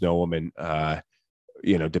gave the snow woman,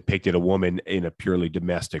 depicted a woman in a purely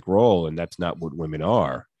domestic role, and that's not what women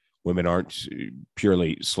are. Women aren't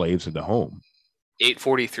purely slaves of the home.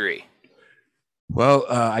 8:43. Well,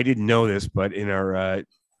 I didn't know this, but in our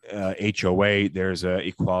HOA, there's a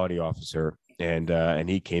equality officer, and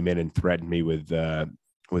he came in and threatened me with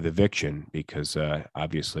eviction because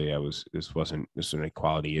obviously this was an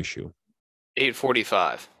equality issue.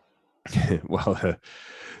 8:45. Well,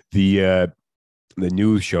 the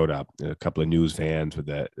news showed up. A couple of news vans with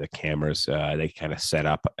the cameras. They kind of set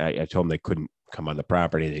up. I told them they couldn't come on the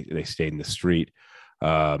property. They stayed in the street.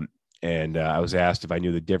 And I was asked if I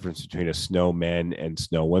knew the difference between a snowman and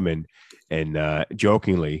snow women. And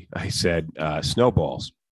jokingly, I said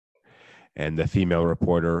snowballs. And the female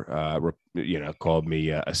reporter, called me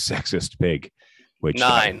a sexist pig. Which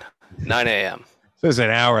 9 a.m. So it was an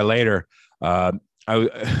hour later. I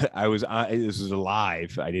was this was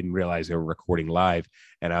live. I didn't realize they were recording live,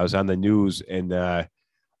 and I was on the news. And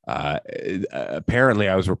apparently,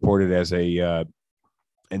 I was reported as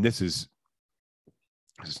and this is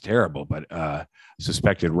terrible, but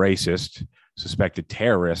suspected racist, suspected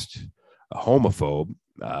terrorist, a homophobe,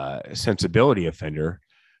 a sensibility offender.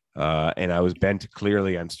 And I was bent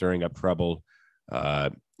clearly on stirring up trouble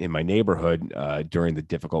in my neighborhood during the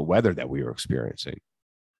difficult weather that we were experiencing.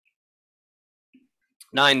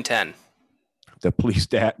 9-10. The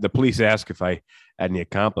police asked if I had any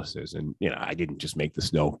accomplices, and I didn't just make the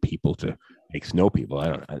snow people to make snow people. I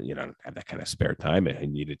don't have that kind of spare time. I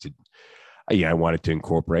needed to. I wanted to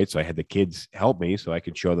incorporate, so I had the kids help me so I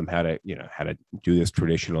could show them how to do this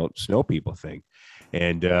traditional snow people thing.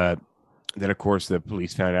 And then, of course, the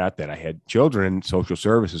police found out that I had children. Social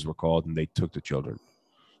services were called, and they took the children.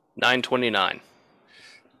 9:29.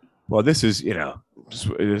 Well, this is, it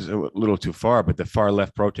is a little too far, but the far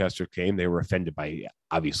left protesters came. They were offended by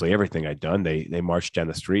obviously everything I'd done. They marched down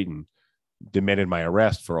the street and demanded my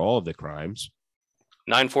arrest for all of the crimes.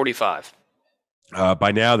 9:45.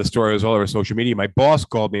 By now, the story was all over social media. My boss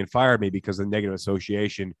called me and fired me because of the negative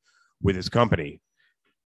association with his company.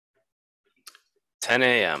 10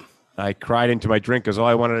 a.m. I cried into my drink because all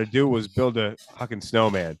I wanted to do was build a fucking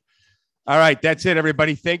snowman. All right, that's it,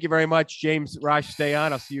 everybody. Thank you very much. James, Raj, stay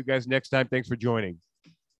on. I'll see you guys next time. Thanks for joining.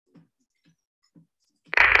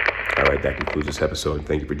 All right, that concludes this episode.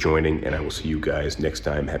 Thank you for joining, and I will see you guys next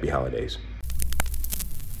time. Happy holidays.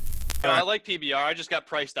 I like PBR. I just got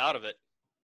priced out of it.